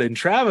were at. And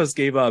Travis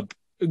gave up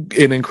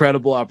an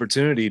incredible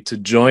opportunity to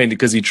join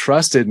because he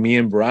trusted me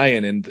and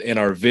Brian and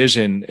our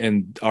vision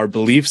and our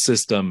belief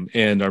system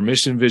and our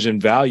mission, vision,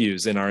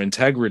 values, and our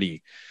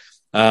integrity.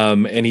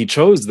 And he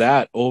chose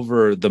that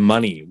over the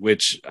money,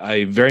 which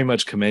I very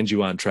much commend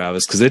you on,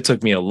 Travis, because it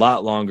took me a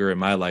lot longer in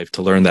my life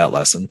to learn that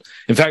lesson.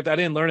 In fact, I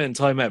didn't learn it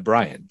until I met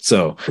Brian.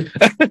 So,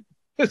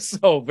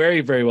 so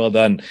very, very well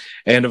done.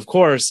 And of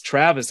course,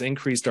 Travis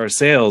increased our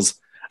sales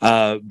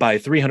by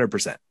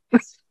 300%.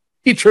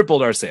 He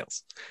tripled our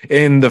sales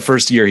in the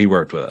first year he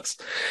worked with us.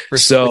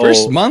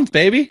 First month,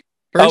 baby.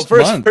 First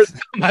month.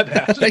 My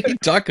bad. What are you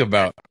talking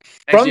about?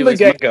 From the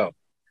get-go.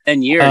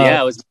 Then year,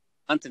 yeah, it was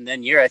month and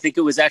then year. I think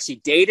it was actually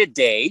day to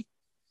day.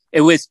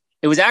 It was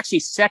actually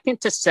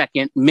second to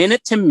second,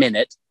 minute to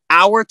minute,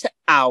 hour to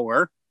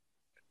hour,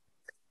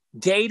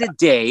 day to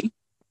day,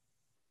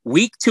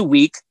 week to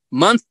week,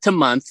 month to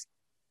month,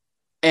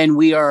 and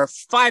we are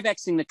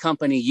 5xing the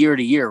company year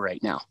to year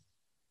right now.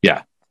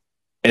 Yeah.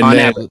 And On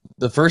then average.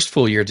 The first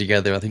full year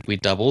together, I think we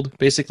doubled,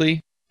 basically.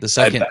 The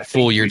second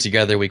full year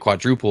together, we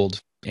quadrupled,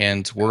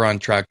 and we're on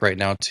track right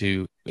now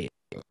to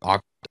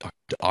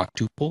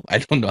octuple. I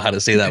don't know how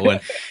to say that one.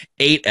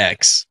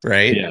 8x,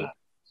 right? yeah.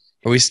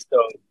 Are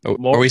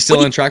we still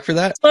on track for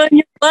that? Tesla in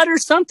your blood or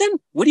something?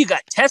 What do you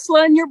got?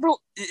 Tesla in your blood?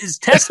 Is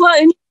Tesla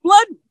in your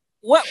blood?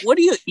 What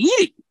are you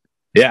eating?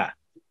 Yeah.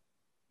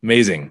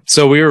 Amazing.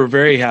 So we were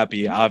very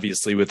happy,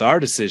 obviously, with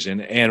our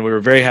decision, and we were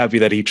very happy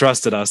that he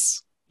trusted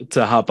us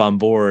to hop on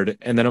board.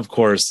 And then, of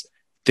course,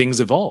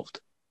 things evolved,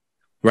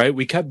 right?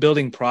 We kept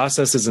building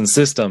processes and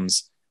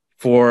systems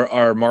for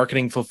our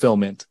marketing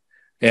fulfillment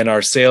and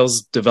our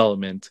sales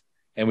development.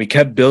 And we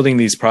kept building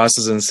these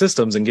processes and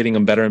systems and getting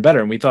them better and better.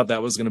 And we thought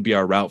that was going to be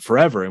our route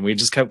forever. And we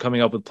just kept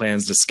coming up with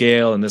plans to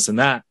scale and this and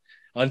that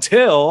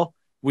until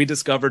we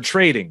discovered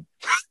trading.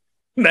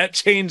 That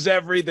changed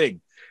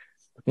everything.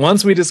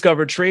 Once we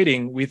discovered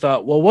trading, we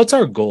thought, well, what's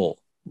our goal,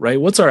 right?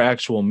 What's our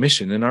actual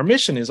mission? And our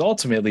mission is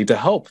ultimately to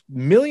help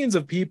millions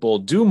of people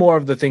do more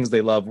of the things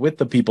they love with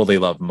the people they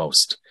love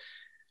most.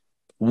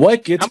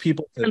 What gets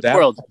people to that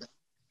world?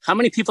 How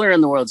many people are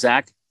in the world,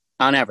 Zach,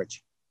 on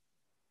average?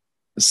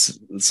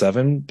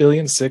 7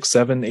 billion, 6,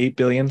 7, 8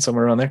 billion,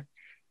 somewhere around there.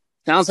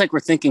 Sounds like we're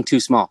thinking too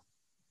small.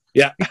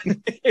 Yeah.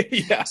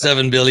 Yeah.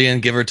 7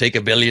 billion, give or take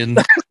a billion.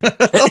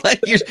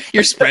 Like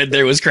your spread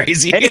there was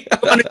crazy. Hey,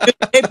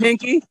 hey,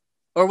 Pinky.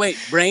 Or wait,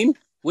 Brain.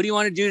 What do you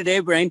want to do today,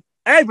 Brain?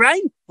 Hey,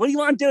 Brain. What do you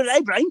want to do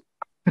today, Brain?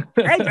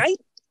 Hey,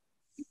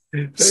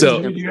 Brain. So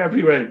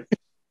everywhere.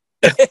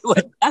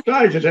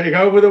 Trying to take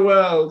over the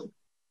world.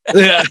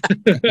 Yeah.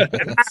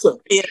 So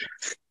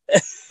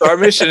our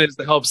mission is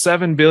to help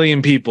 7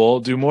 billion people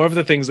do more of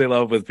the things they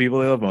love with people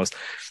they love most.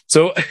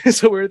 So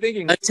we're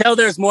thinking until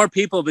there's more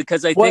people,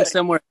 because I think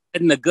somewhere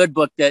in the good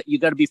book that you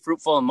got to be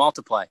fruitful and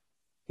multiply.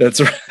 That's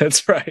right.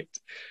 That's right.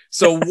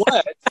 So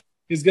what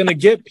is going to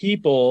get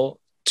people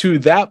to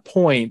that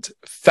point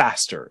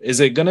faster? Is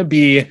it going to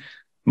be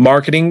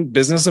marketing,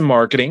 business and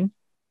marketing,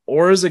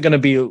 or is it going to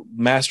be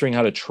mastering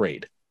how to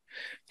trade?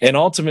 And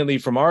ultimately,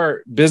 from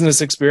our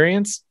business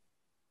experience,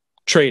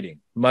 trading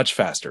much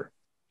faster.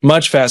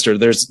 Much faster.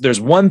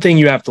 There's one thing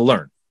you have to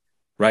learn,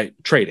 right?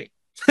 Trading.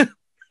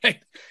 Right?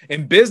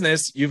 In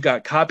business, you've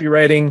got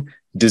copywriting,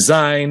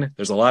 design.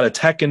 There's a lot of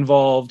tech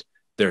involved.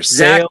 There's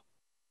sales.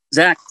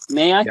 Zach,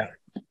 may I?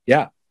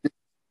 Yeah.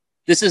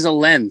 This is a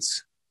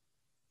lens.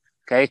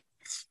 Okay.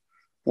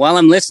 While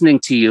I'm listening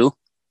to you,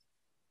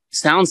 it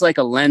sounds like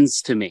a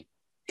lens to me.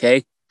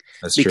 Okay.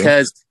 That's true.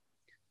 Because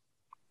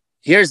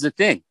here's the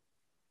thing.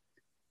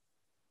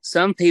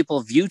 Some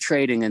people view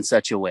trading in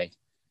such a way.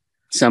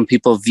 Some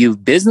people view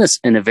business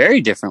in a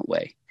very different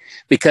way.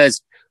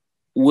 Because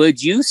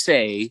would you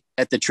say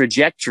at the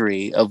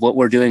trajectory of what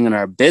we're doing in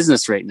our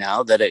business right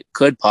now that it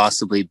could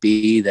possibly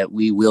be that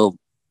we will,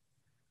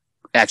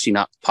 actually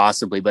not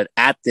possibly, but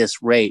at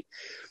this rate,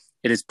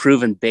 it is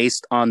proven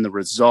based on the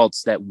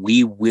results that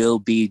we will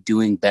be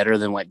doing better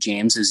than what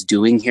James is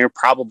doing here,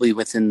 probably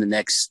within the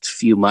next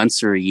few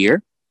months or a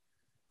year?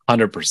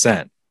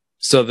 100%.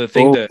 So the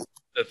thing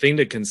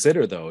to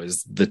consider, though,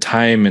 is the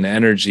time and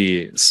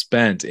energy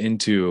spent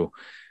into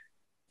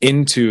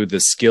the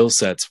skill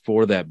sets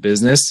for that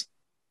business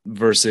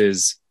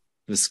versus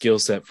the skill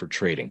set for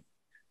trading.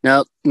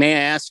 Now, may I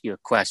ask you a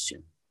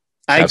question?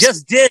 I Absolutely.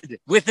 just did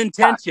with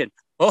intention.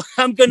 Well,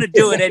 I'm going to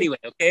do it anyway.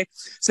 Okay.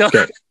 So,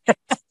 Okay.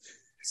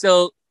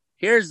 So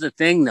here's the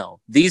thing, though.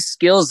 These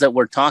skills that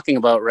we're talking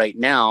about right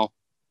now,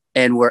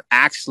 and we're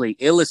actually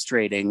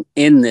illustrating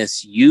in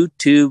this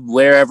YouTube,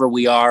 wherever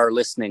we are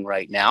listening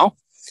right now,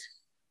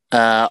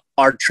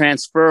 are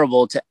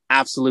transferable to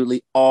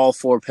absolutely all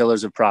 4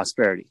 pillars of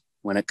prosperity.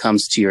 When it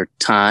comes to your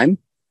time,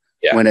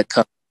 when it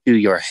comes to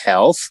your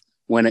health,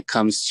 when it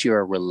comes to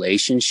your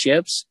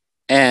relationships,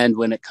 and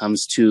when it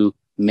comes to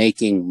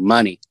making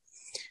money.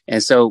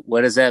 And so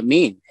what does that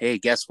mean? Hey,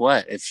 guess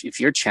what? If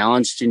you're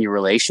challenged in your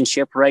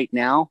relationship right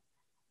now,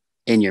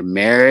 in your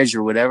marriage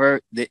or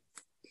whatever, the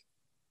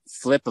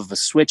flip of a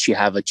switch, you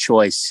have a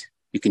choice.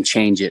 You can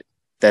change it.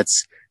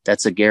 That's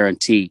a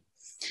guarantee.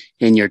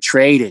 In your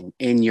trading,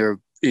 in your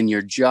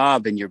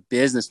job, in your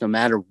business, no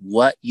matter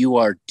what you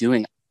are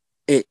doing,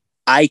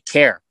 I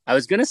care. I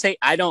was going to say,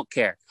 I don't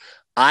care.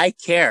 I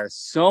care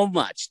so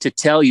much to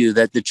tell you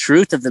that the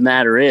truth of the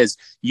matter is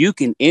you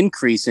can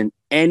increase in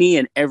any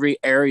and every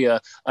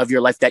area of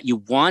your life that you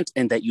want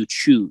and that you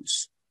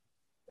choose.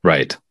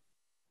 Right.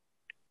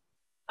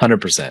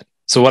 100%.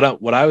 So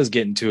what I was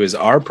getting to is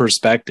our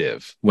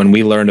perspective when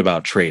we learned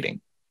about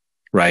trading,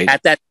 right?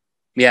 At that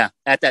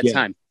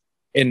time.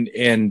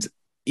 And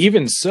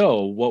even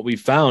so, what we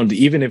found,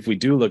 even if we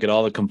do look at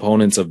all the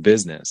components of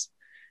business,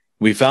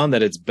 we found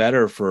that it's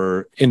better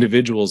for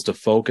individuals to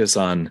focus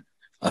on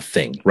a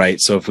thing, right?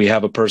 So if we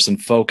have a person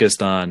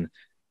focused on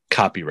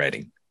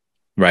copywriting,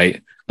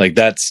 right? Like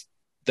that's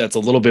a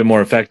little bit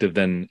more effective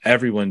than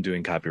everyone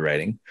doing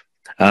copywriting.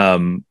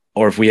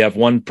 Or if we have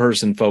one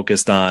person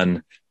focused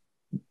on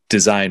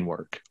design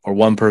work or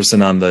one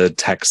person on the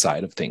tech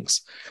side of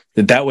things,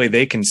 that way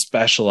they can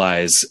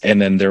specialize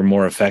and then they're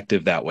more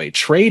effective that way.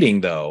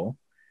 Trading, though,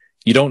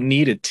 you don't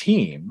need a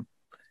team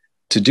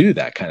to do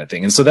that kind of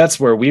thing. And so that's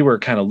where we were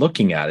kind of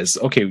looking at is,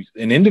 okay,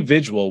 an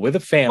individual with a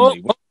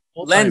family.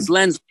 Lens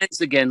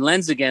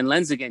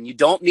again. You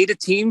don't need a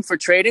team for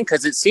trading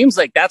because it seems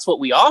like that's what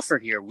we offer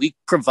here. We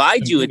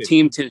provide you a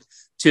team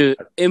to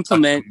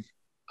implement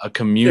a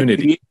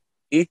community.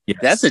 Yes.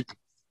 That's a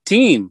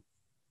team.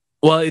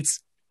 Well,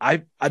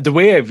 the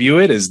way I view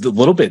it is a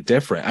little bit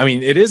different. I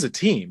mean, it is a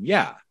team,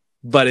 yeah,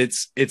 but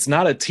it's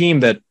not a team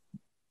that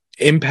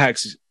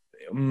impacts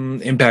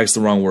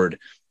the wrong word.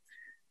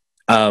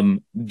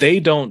 They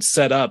don't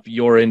set up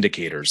your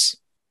indicators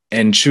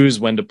and choose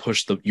when to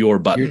push your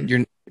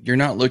button. You're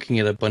not looking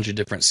at a bunch of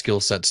different skill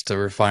sets to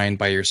refine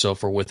by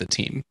yourself or with a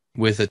team.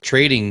 With a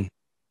trading,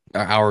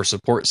 our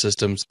support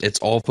systems, it's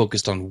all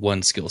focused on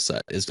one skill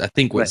set. Is I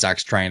think what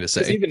Zach's trying to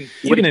say.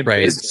 Even in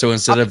right. business, so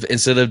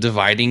instead of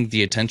dividing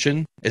the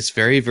attention, it's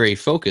very, very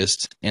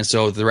focused. And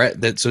so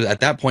so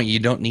at that point, you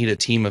don't need a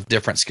team of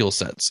different skill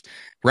sets.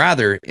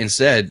 Rather,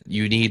 instead,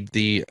 you need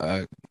the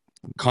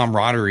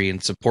camaraderie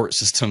and support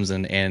systems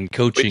and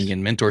coaching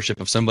and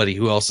mentorship of somebody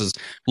who else is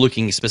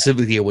looking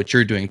specifically at what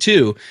you're doing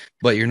too,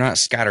 but you're not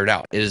scattered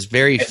out. It is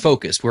very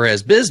focused,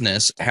 whereas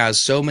business has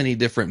so many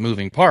different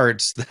moving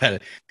parts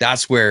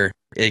that's where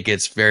it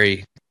gets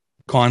very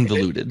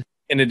convoluted.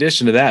 In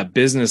addition to that,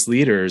 business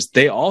leaders,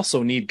 they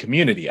also need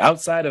community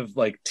outside of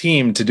like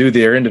team to do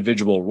their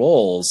individual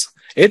roles.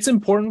 It's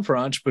important for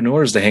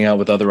entrepreneurs to hang out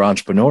with other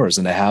entrepreneurs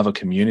and to have a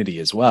community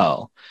as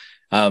well.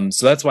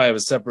 So that's why I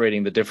was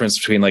separating the difference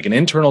between like an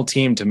internal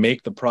team to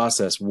make the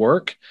process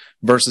work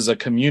versus a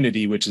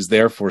community, which is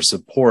there for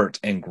support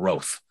and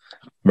growth.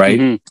 Right.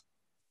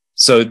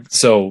 Mm-hmm.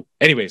 So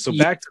anyway,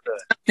 back to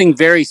something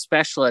very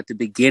special at the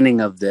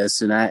beginning of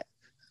this, and I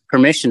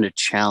permission to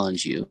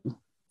challenge you.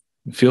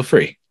 Feel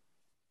free.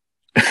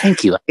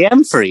 Thank you. I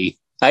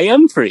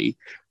am free.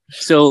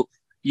 So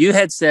you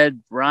had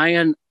said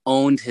Brian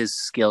owned his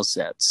skill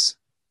sets.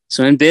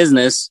 So in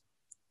business,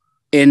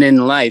 and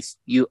in life,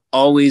 you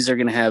always are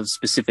going to have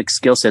specific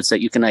skill sets that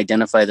you can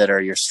identify that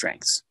are your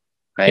strengths,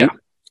 right? Yeah.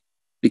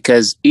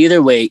 Because either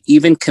way,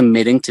 even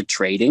committing to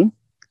trading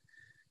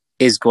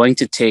is going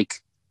to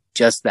take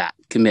just that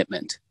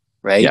commitment,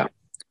 right? Yeah.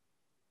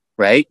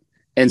 Right?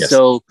 And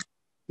so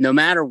no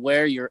matter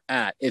where you're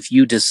at, if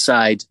you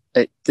decide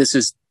that this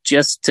is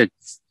just to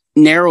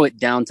narrow it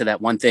down to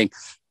that one thing,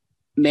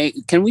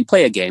 can we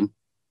play a game?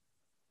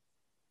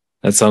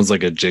 That sounds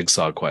like a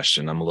jigsaw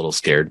question. I'm a little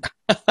scared.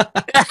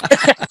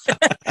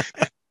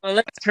 Well,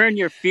 let's turn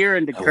your fear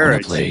into courage. I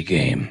want to play a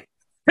game.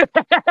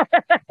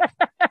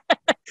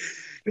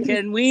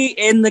 Can we,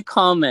 in the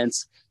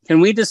comments,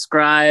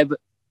 describe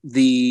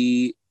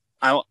looking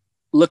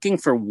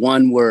for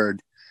one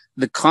word,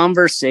 the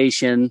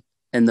conversation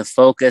and the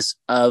focus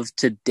of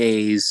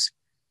today's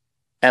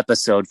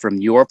episode from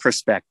your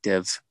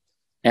perspective?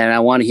 And I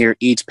want to hear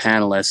each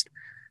panelist.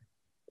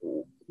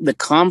 The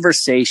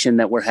conversation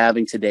that we're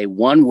having today,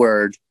 one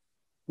word,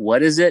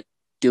 what is it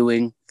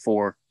doing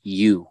for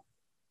you?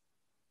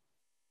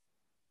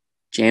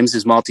 James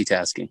is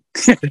multitasking.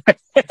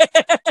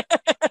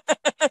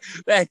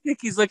 I think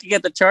he's looking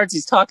at the charts.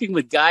 He's talking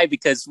with Guy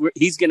because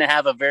he's going to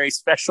have a very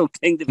special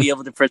thing to be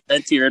able to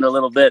present here in a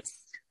little bit.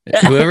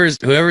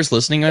 Whoever's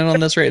listening on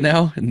this right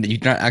now, and you're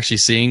not actually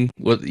seeing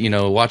what,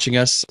 watching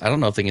us. I don't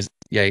know if thing is.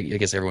 Yeah, I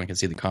guess everyone can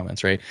see the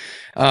comments, right?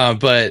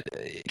 But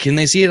can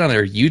they see it on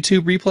their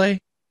YouTube replay?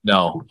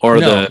 No,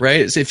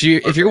 right? So if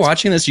you're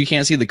watching this, you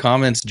can't see the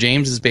comments.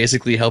 James is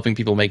basically helping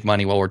people make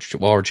money while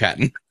we're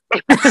chatting.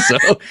 So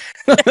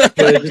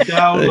the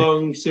Dow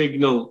long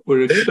signal.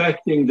 We're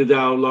expecting the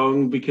Dow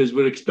long because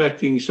we're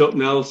expecting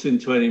something else in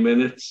 20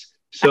 minutes.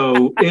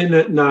 So in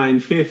at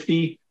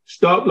 9.50,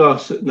 stop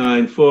loss at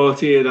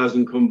 9.40. It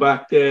hasn't come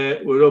back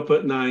there. We're up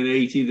at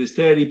 9.80. There's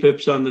 30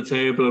 pips on the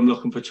table. I'm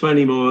looking for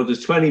 20 more.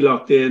 There's 20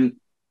 locked in.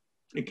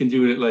 It can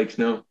do what it likes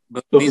now.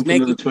 But Looking he's for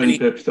another making 20 money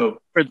pips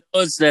though. for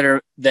those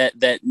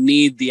that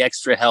need the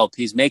extra help.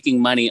 He's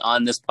making money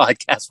on this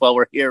podcast while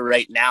we're here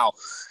right now.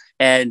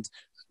 And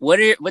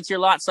what's your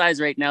lot size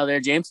right now there,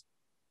 James?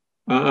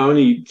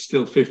 Only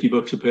still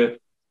 $50 a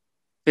pip.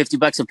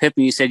 $50 a pip,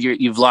 and you said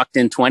you've locked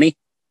in 20?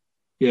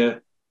 Yeah.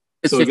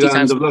 It's so 50 grand,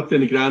 times. I've locked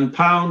in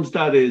 £1,000,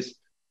 that is.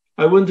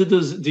 I wonder,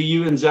 do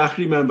you and Zach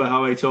remember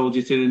how I told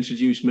you to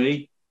introduce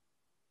me?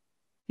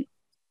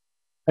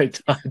 I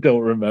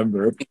don't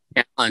remember.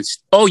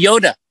 Oh,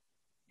 Yoda.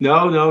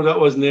 No, that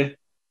wasn't it.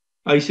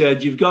 I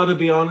said, you've got to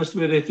be honest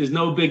with it. There's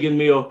no bigging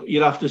me up.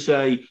 You'll have to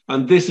say,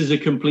 and this is a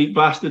complete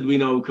bastard we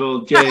know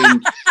called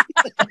James.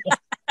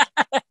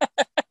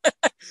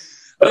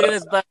 Look at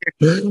this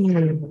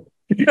bugger.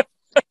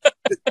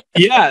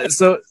 Yeah.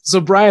 So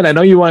Brian, I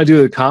know you want to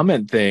do the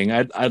comment thing.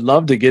 I'd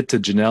love to get to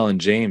Janelle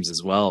and James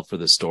as well for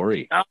the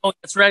story. Oh,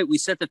 that's right. We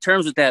set the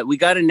terms with that. We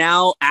got to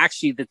now,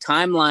 actually, the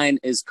timeline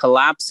is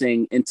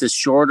collapsing into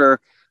shorter,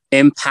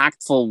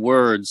 impactful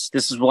words.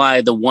 This is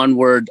why the one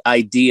word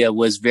idea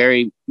was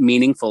very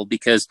meaningful,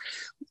 because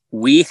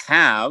we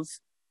have,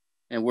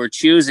 and we're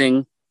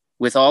choosing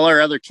with all our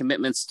other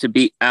commitments to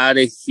be out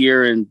of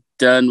here and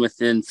done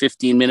within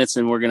 15 minutes.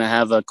 And we're going to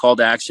have a call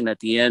to action at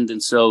the end.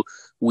 And so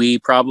we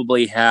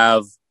probably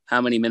have how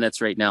many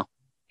minutes right now?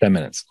 10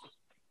 minutes.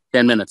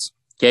 10 minutes.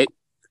 Okay.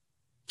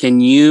 Can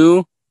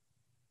you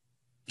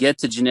get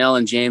to Janelle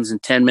and James in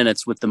 10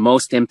 minutes with the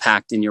most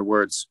impact in your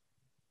words?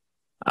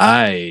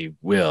 I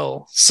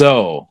will.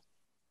 So,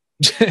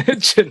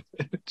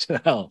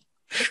 Janelle.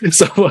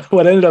 So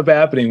what ended up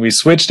happening, we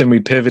switched and we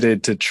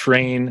pivoted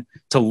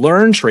to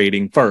learn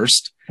trading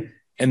first,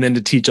 and then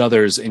to teach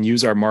others and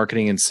use our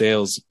marketing and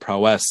sales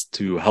prowess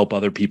to help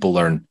other people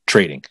learn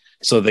trading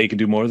so they can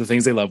do more of the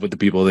things they love with the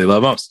people they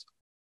love most,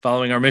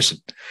 following our mission.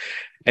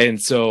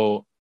 And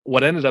so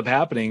what ended up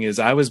happening is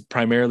I was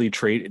primarily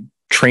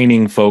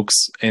training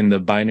folks in the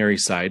binary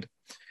side,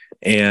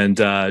 and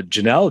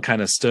Janelle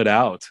kind of stood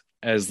out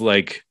as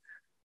like,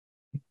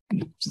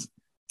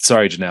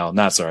 sorry, Janelle,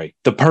 not sorry,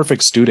 the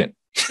perfect student.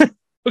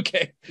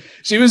 Okay.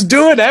 She was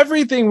doing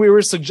everything we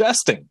were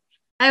suggesting.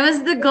 I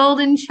was the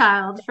golden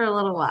child for a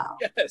little while.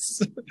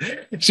 Yes.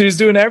 She was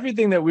doing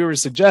everything that we were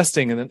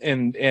suggesting.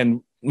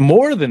 And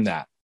more than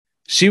that,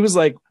 she was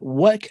like,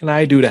 what can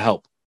I do to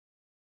help?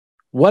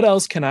 What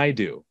else can I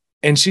do?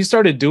 And she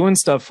started doing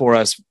stuff for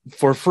us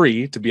for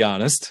free, to be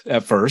honest,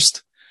 at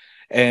first.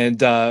 And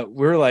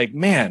we were like,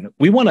 man,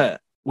 we want to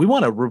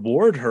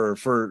reward her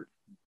for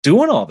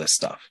doing all this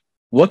stuff.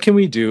 What can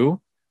we do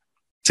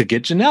to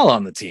get Janelle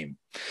on the team?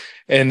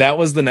 And that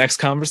was the next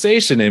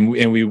conversation.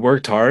 And we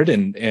worked hard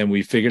and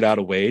we figured out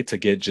a way to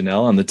get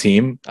Janelle on the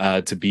team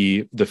to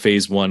be the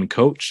phase 1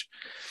 coach.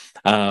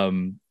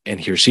 And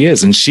here she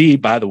is. And she,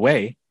 by the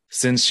way,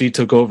 since she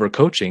took over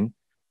coaching,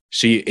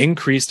 she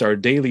increased our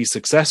daily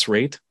success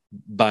rate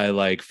by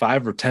like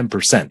 5 or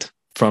 10%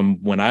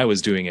 from when I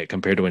was doing it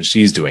compared to when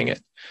she's doing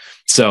it.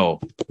 So,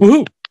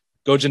 woohoo,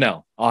 go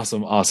Janelle.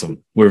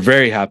 Awesome. We're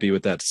very happy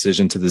with that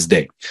decision to this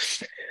day.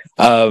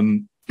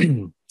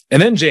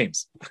 And then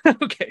James.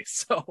 Okay,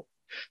 so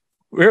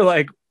we're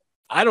like,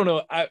 I don't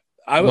know. I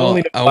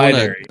want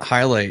to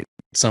highlight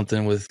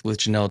something with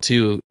Janelle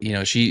too. You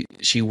know, she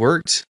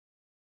worked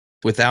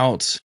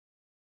without.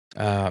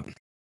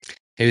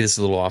 Maybe this is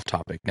a little off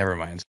topic. Never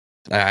mind.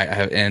 I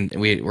have, and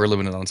we're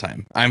limited on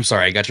time. I'm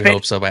sorry, I got your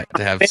hopes up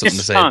to have something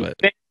to say, but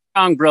finish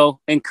strong, bro.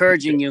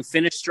 Encouraging you.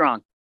 Finish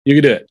strong. You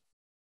can do it.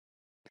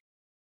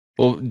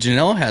 Well,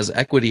 Janelle has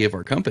equity of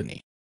our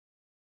company.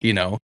 You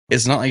know,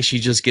 it's not like she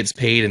just gets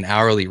paid an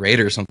hourly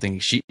rate or something.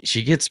 She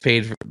gets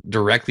paid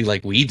directly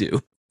like we do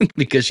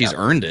because she's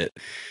earned it.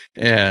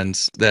 And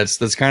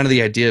that's kind of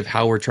the idea of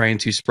how we're trying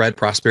to spread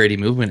prosperity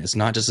movement. It's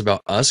not just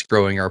about us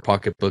growing our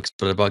pocketbooks,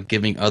 but about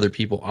giving other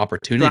people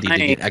opportunity to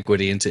get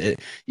equity into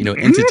it,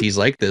 entities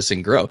like this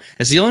and grow.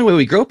 It's the only way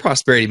we grow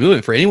prosperity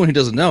movement. For anyone who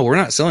doesn't know, we're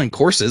not selling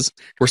courses.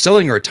 We're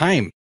selling our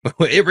time.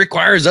 It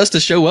requires us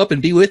to show up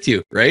and be with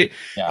you, right?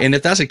 Yeah. And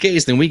if that's the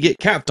case, then we get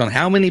capped on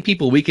how many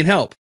people we can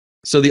help.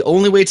 So the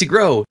only way to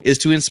grow is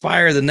to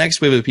inspire the next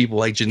wave of people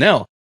like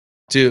Janelle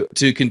to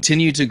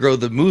continue to grow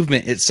the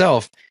movement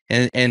itself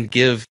and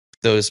give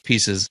those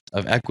pieces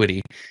of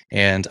equity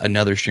and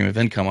another stream of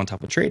income on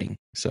top of trading.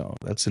 So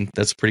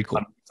that's pretty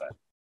cool.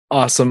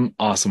 Awesome.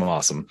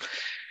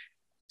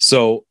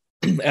 So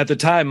at the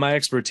time, my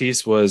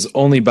expertise was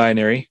only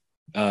binary,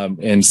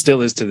 and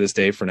still is to this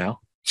day for now.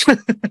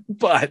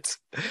 But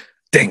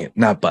dang it,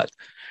 not but.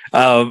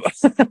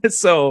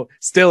 So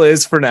still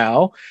is for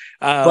now.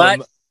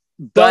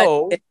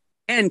 But it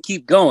can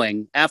keep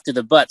going after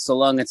the but, so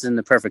long it's in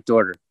the perfect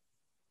order.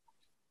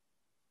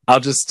 I'll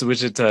just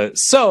switch it to,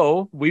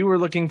 so we were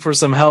looking for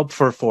some help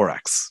for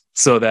Forex,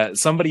 so that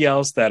somebody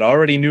else that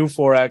already knew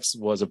Forex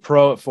was a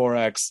pro at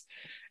Forex.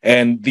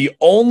 And the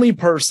only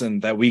person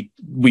that we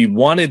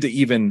wanted to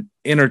even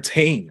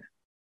entertain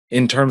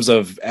in terms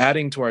of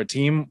adding to our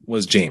team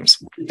was James.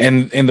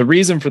 And the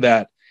reason for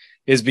that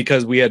is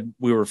because we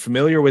were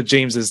familiar with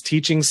James's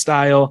teaching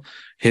style,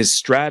 his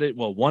strategy.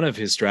 Well, one of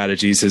his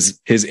strategies,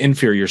 his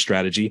inferior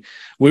strategy,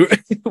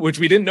 which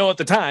we didn't know at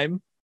the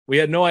time. We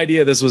had no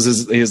idea this was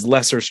his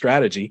lesser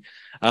strategy.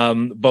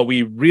 But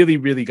we really,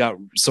 really got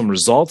some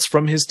results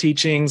from his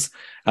teachings.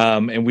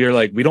 And we were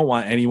like, we don't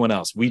want anyone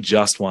else. We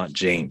just want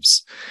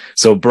James.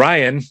 So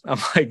Brian, I'm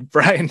like,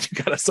 Brian,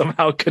 you got to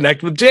somehow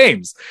connect with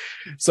James.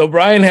 So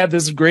Brian had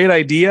this great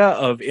idea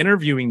of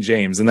interviewing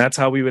James. And that's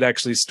how we would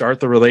actually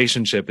start the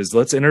relationship, is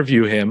let's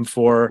interview him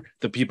for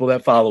the people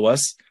that follow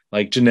us,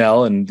 like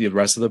Janelle and the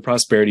rest of the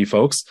prosperity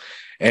folks.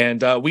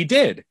 And we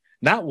did.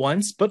 Not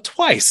once, but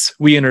twice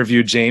we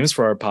interviewed James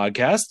for our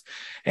podcast.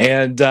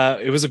 And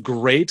it was a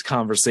great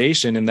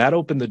conversation. And that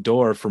opened the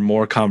door for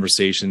more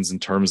conversations in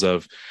terms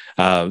of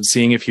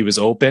seeing if he was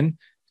open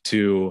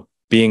to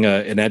being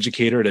an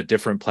educator at a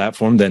different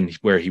platform than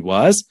where he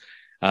was,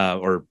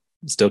 or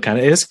still kind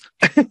of is.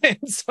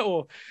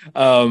 So,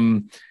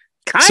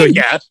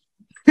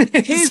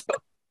 He's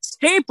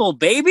staple,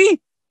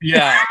 baby.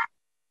 Yeah.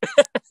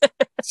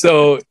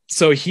 So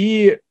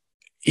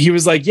he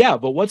was like, yeah,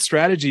 but what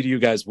strategy do you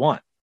guys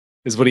want?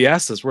 Is what he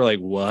asked us. We're like,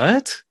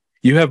 what?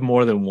 You have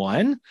more than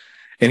one?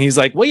 And he's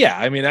like, well, yeah,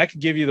 I mean, I could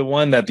give you the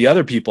one that the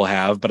other people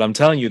have, but I'm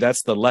telling you,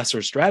 that's the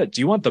lesser strategy.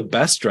 Do you want the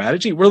best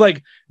strategy? We're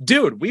like,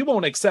 dude, we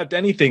won't accept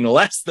anything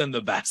less than the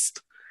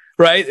best,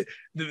 right?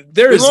 We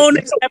won't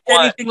accept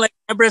anything, like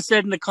Deborah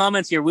said in the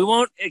comments here. We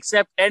won't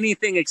accept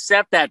anything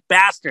except that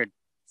bastard.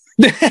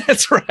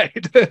 That's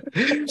right.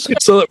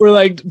 So we're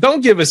like,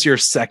 don't give us your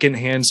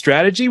secondhand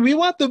strategy. We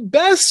want the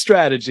best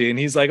strategy. And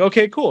he's like,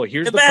 okay, cool.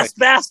 Here's the best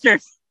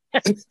bastard.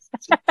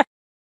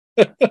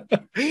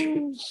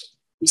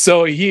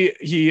 So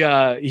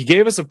he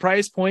gave us a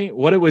price point,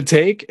 what it would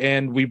take,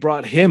 and we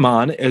brought him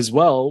on as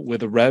well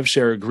with a rev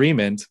share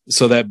agreement,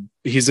 so that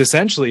he's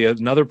essentially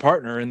another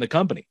partner in the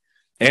company.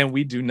 And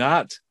we do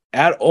not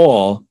at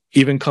all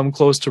even come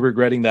close to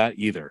regretting that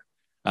either.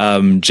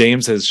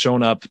 James has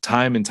shown up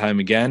time and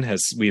time again.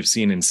 We have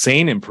seen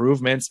insane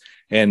improvements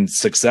and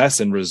success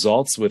and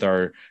results with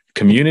our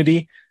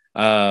community.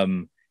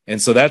 And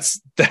so that's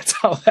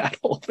how that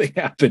whole thing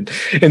happened.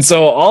 And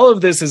so all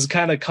of this has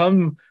kind of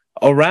come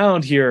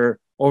around here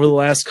over the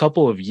last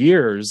couple of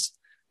years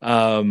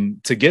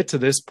to get to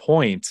this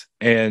point.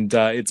 And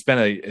it's been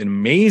an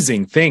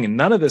amazing thing. And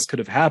none of this could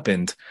have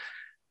happened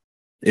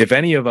if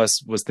any of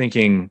us was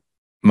thinking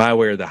my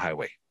way or the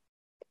highway.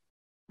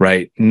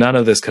 Right. None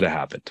of this could have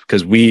happened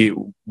because we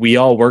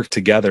all work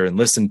together and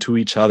listen to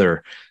each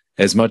other,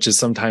 as much as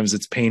sometimes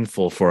it's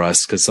painful for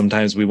us because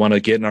sometimes we want to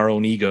get in our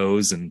own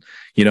egos and,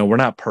 we're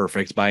not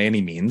perfect by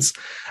any means.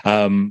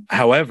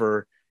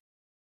 However,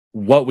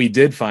 what we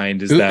did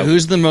find is that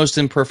who's the most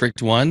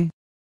imperfect one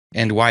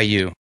and why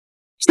you?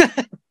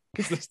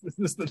 This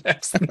is the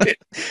next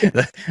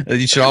thing.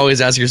 You should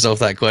always ask yourself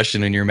that question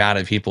when you're mad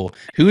at people.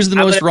 Who's the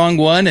most wrong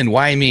one and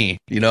why me?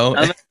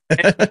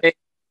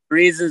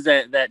 Reasons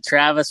that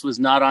Travis was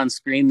not on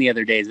screen the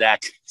other day,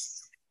 Zach.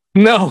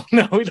 No,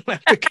 we don't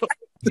have to go.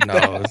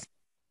 No.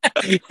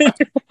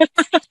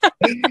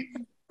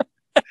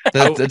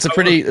 It's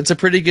a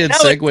pretty good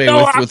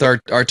segue with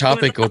our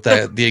topic with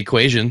the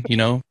equation,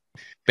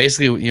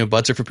 Basically,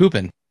 butts are for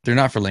pooping. They're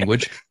not for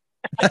language.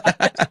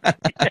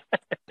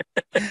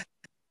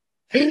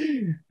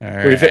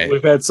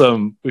 We've had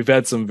some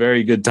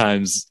very good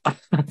times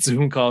on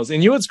Zoom calls.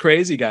 And what's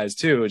crazy, guys,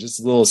 too, just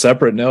a little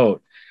separate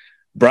note.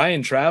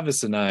 Brian,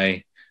 Travis, and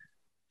I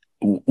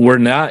we're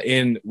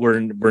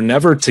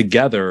never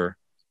together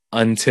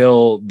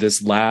until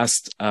this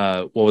last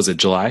what was it,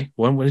 July?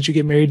 When did you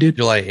get married, dude?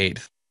 July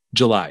 8th.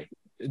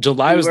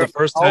 July was the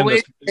first time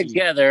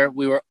together.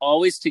 We were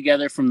always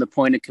together from the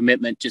point of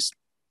commitment, just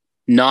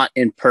not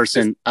in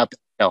person up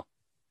until.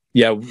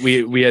 Yeah,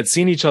 we had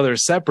seen each other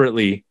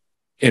separately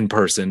in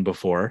person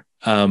before,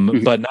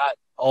 but not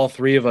all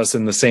three of us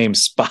in the same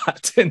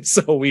spot. And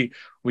so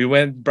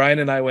Brian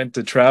and I went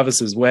to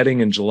Travis's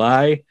wedding in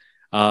July.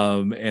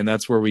 And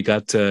that's where we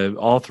got to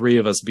all three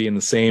of us be in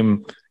the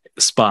same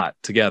spot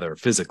together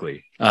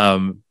physically.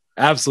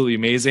 Absolutely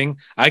amazing.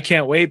 I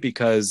can't wait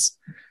because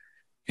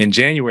in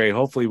January,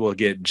 hopefully we'll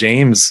get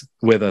James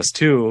with us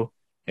too.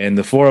 And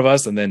the four of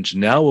us, and then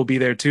Janelle will be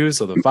there too.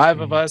 So the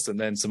five of us, and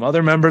then some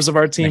other members of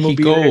our team will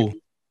be there.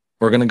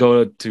 We're going to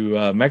go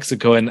to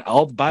Mexico. And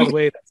by the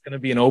way, that's going to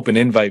be an open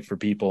invite for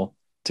people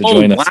to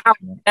join us. Wow.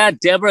 Yeah,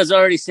 Deborah's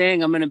already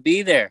saying I'm going to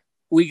be there.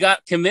 We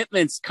got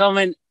commitments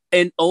coming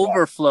in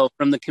overflow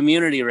from the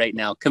community right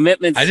now.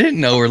 Commitments. I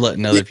didn't know we're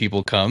letting other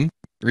people come.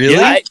 Really?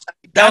 Yeah,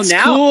 that's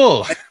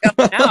cool.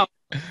 Now.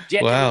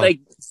 Wow. Like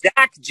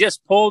Zach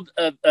just pulled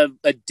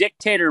a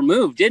dictator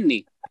move, didn't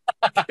he?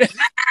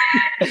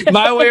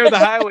 My way or the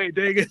highway,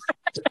 dig it.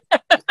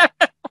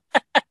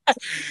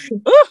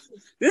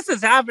 This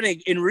is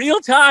happening in real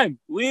time.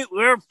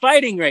 We're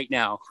fighting right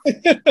now.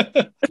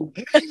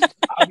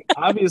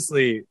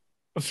 Obviously,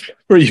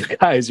 for you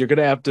guys, you're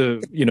gonna have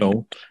to,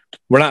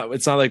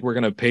 it's not like we're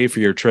gonna pay for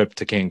your trip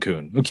to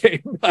Cancun,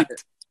 okay?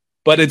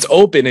 But it's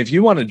open. If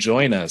you want to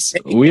join us,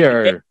 we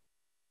are.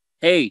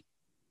 Hey,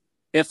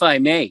 if I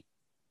may,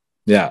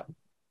 Yeah.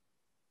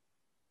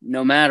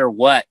 No matter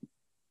what,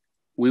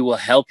 we will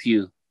help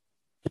you.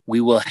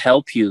 We will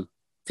help you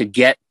to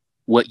get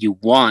what you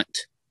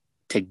want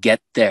to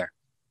get there.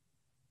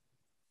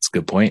 That's a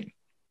good point.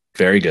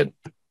 Very good.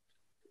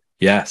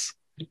 Yes.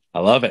 I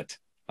love it.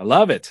 I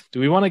love it. Do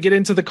we want to get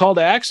into the call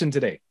to action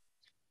today?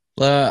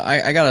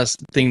 I got a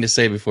thing to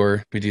say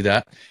before we do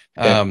that.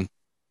 Okay.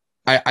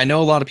 I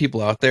know a lot of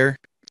people out there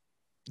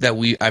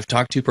that I've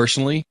talked to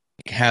personally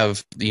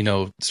have,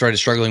 started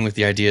struggling with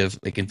the idea of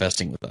like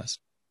investing with us.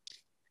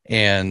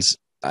 And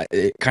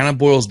it kind of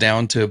boils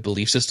down to a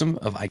belief system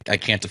of I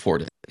can't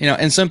afford it.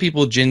 And some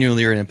people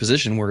genuinely are in a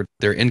position where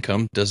their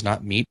income does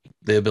not meet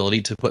the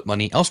ability to put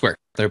money elsewhere.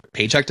 They're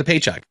paycheck to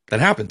paycheck.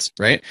 That happens,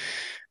 right?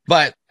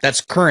 But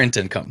that's current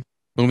income.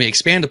 When we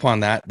expand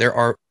upon that, there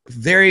are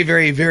very,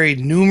 very, very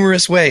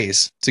numerous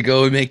ways to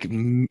go and make,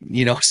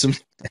 some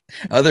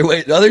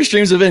other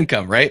streams of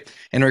income, right?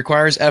 And it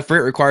requires effort,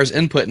 it requires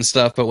input and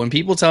stuff. But when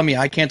people tell me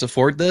I can't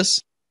afford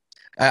this,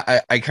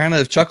 I kind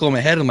of chuckle in my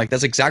head. I'm like,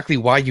 that's exactly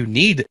why you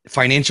need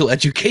financial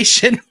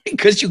education,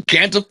 because you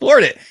can't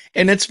afford it.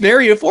 And it's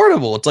very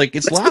affordable. It's like,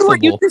 it's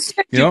laughable.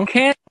 You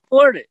can't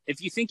afford it.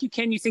 If you think you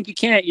can, you think you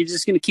can't, you're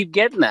just going to keep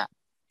getting that.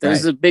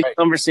 There's a big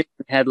conversation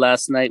we had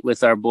last night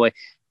with our boy.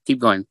 Keep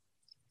going.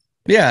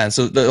 Yeah, and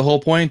so the whole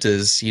point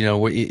is,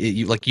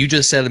 like you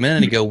just said a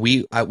minute ago,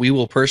 we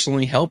will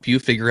personally help you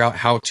figure out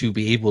how to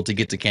be able to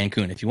get to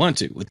Cancun if you want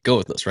to go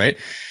with us, right?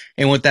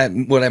 And what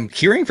I'm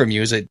hearing from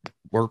you is that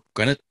we're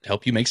going to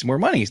help you make some more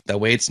money.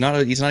 That way, it's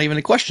not even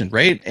a question,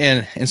 right?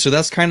 And so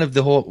that's kind of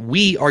the whole.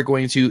 We are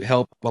going to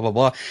help, blah blah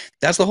blah.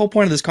 That's the whole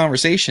point of this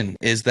conversation.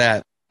 Is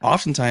that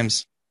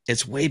oftentimes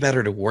it's way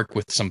better to work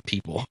with some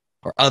people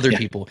or other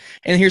people.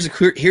 And here's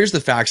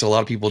the facts. A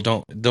lot of people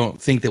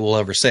don't think that we'll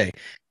ever say.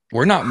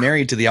 We're not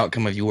married to the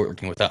outcome of you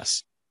working with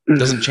us. It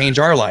doesn't change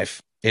our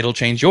life. It'll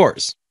change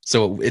yours.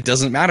 So it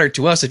doesn't matter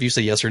to us if you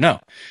say yes or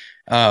no.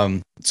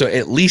 So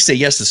at least say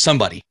yes to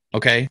somebody.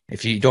 Okay.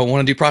 If you don't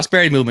want to do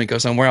prosperity movement, go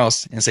somewhere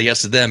else and say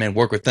yes to them and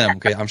work with them.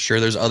 Okay. I'm sure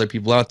there's other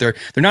people out there.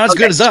 They're not as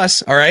good as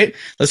us. All right.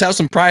 Let's have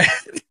some pride,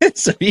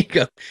 some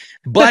ego,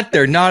 but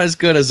they're not as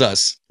good as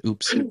us.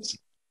 Oops.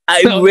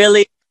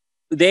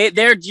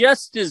 They're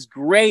just as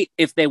great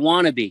if they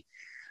want to be.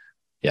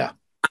 Yeah.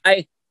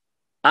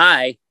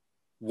 I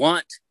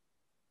want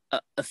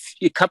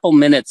a couple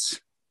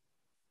minutes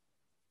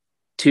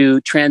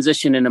to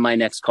transition into my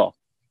next call.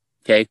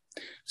 Okay.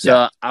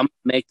 So I'm going to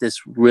make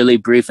this really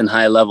brief and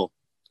high level.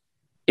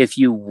 If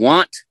you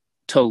want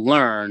to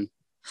learn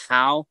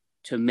how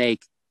to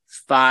make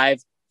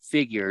 5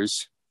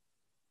 figures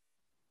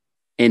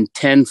in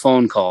 10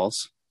 phone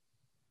calls,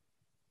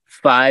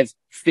 5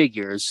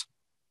 figures,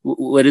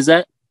 what is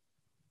that?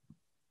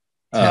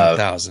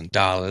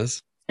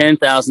 $10,000.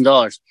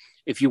 $10,000.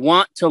 If you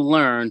want to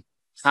learn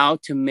how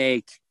to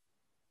make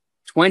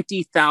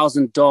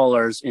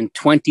 $20,000 in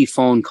 20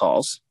 phone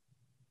calls,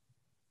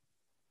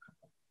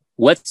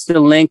 what's the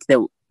link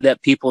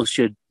that people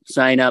should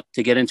sign up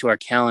to get into our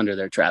calendar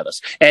there,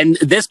 Travis? And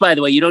this, by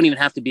the way, you don't even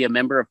have to be a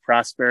member of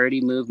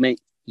Prosperity Movement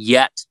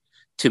yet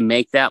to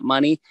make that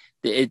money.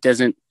 It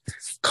doesn't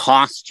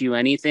cost you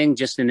anything,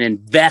 just an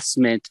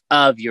investment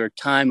of your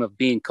time of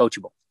being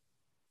coachable.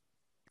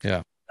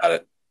 Yeah. Got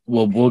it.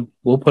 We'll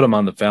put them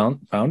on the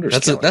founders.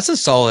 That's a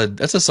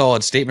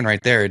solid statement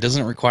right there. It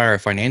doesn't require a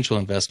financial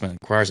investment; it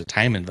requires a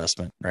time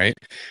investment, right?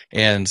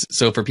 And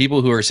so for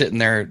people who are sitting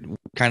there,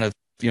 kind of,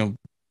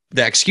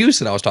 the excuse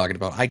that I was talking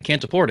about, I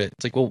can't afford it.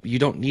 It's like, well, you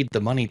don't need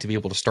the money to be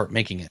able to start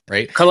making it,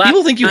 right?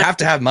 People think you have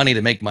to have money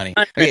to make money.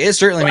 Okay, it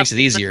certainly makes it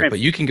easier, but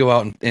you can go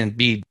out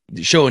and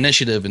show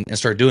initiative and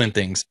start doing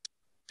things.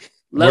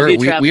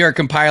 We are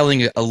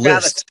compiling a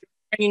list.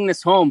 Bringing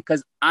this home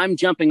because I'm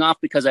jumping off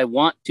because I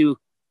want to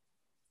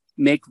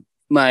make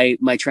my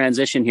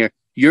transition here.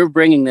 You're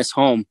bringing this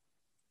home.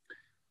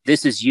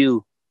 This is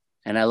you,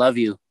 and I love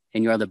you,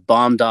 and you're the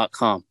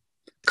bomb.com.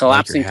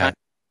 Collapsing time.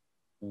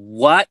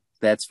 What?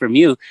 That's from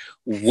you.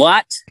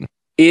 What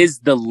is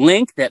the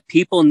link that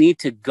people need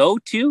to go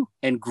to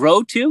and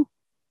grow to?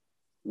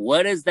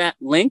 What is that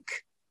link?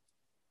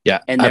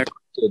 Yeah, and I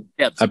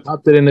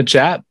popped it in the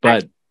chat,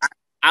 but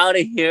out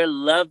of here.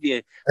 Love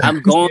you.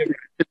 I'm going to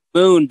the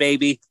moon,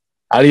 baby.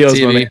 Adios,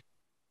 my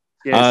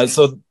man.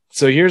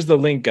 So here's the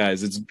link,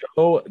 guys. It's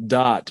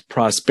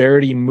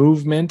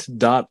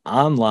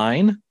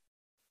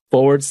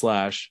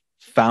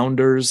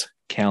go.prosperity.movement.online/founders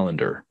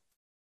calendar.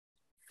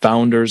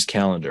 Founders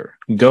calendar.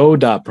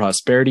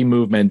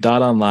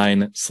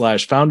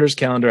 Go.prosperitymovement.online/founders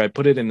calendar. I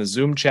put it in the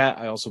Zoom chat.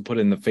 I also put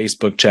it in the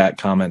Facebook chat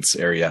comments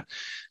area.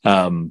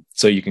 So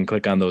you can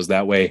click on those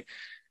that way.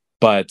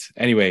 But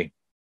anyway,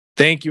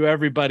 thank you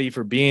everybody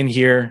for being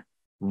here.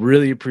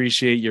 Really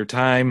appreciate your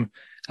time.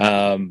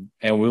 And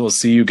we will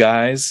see you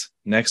guys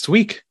next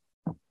week.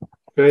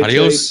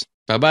 Adios.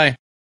 Bye-bye.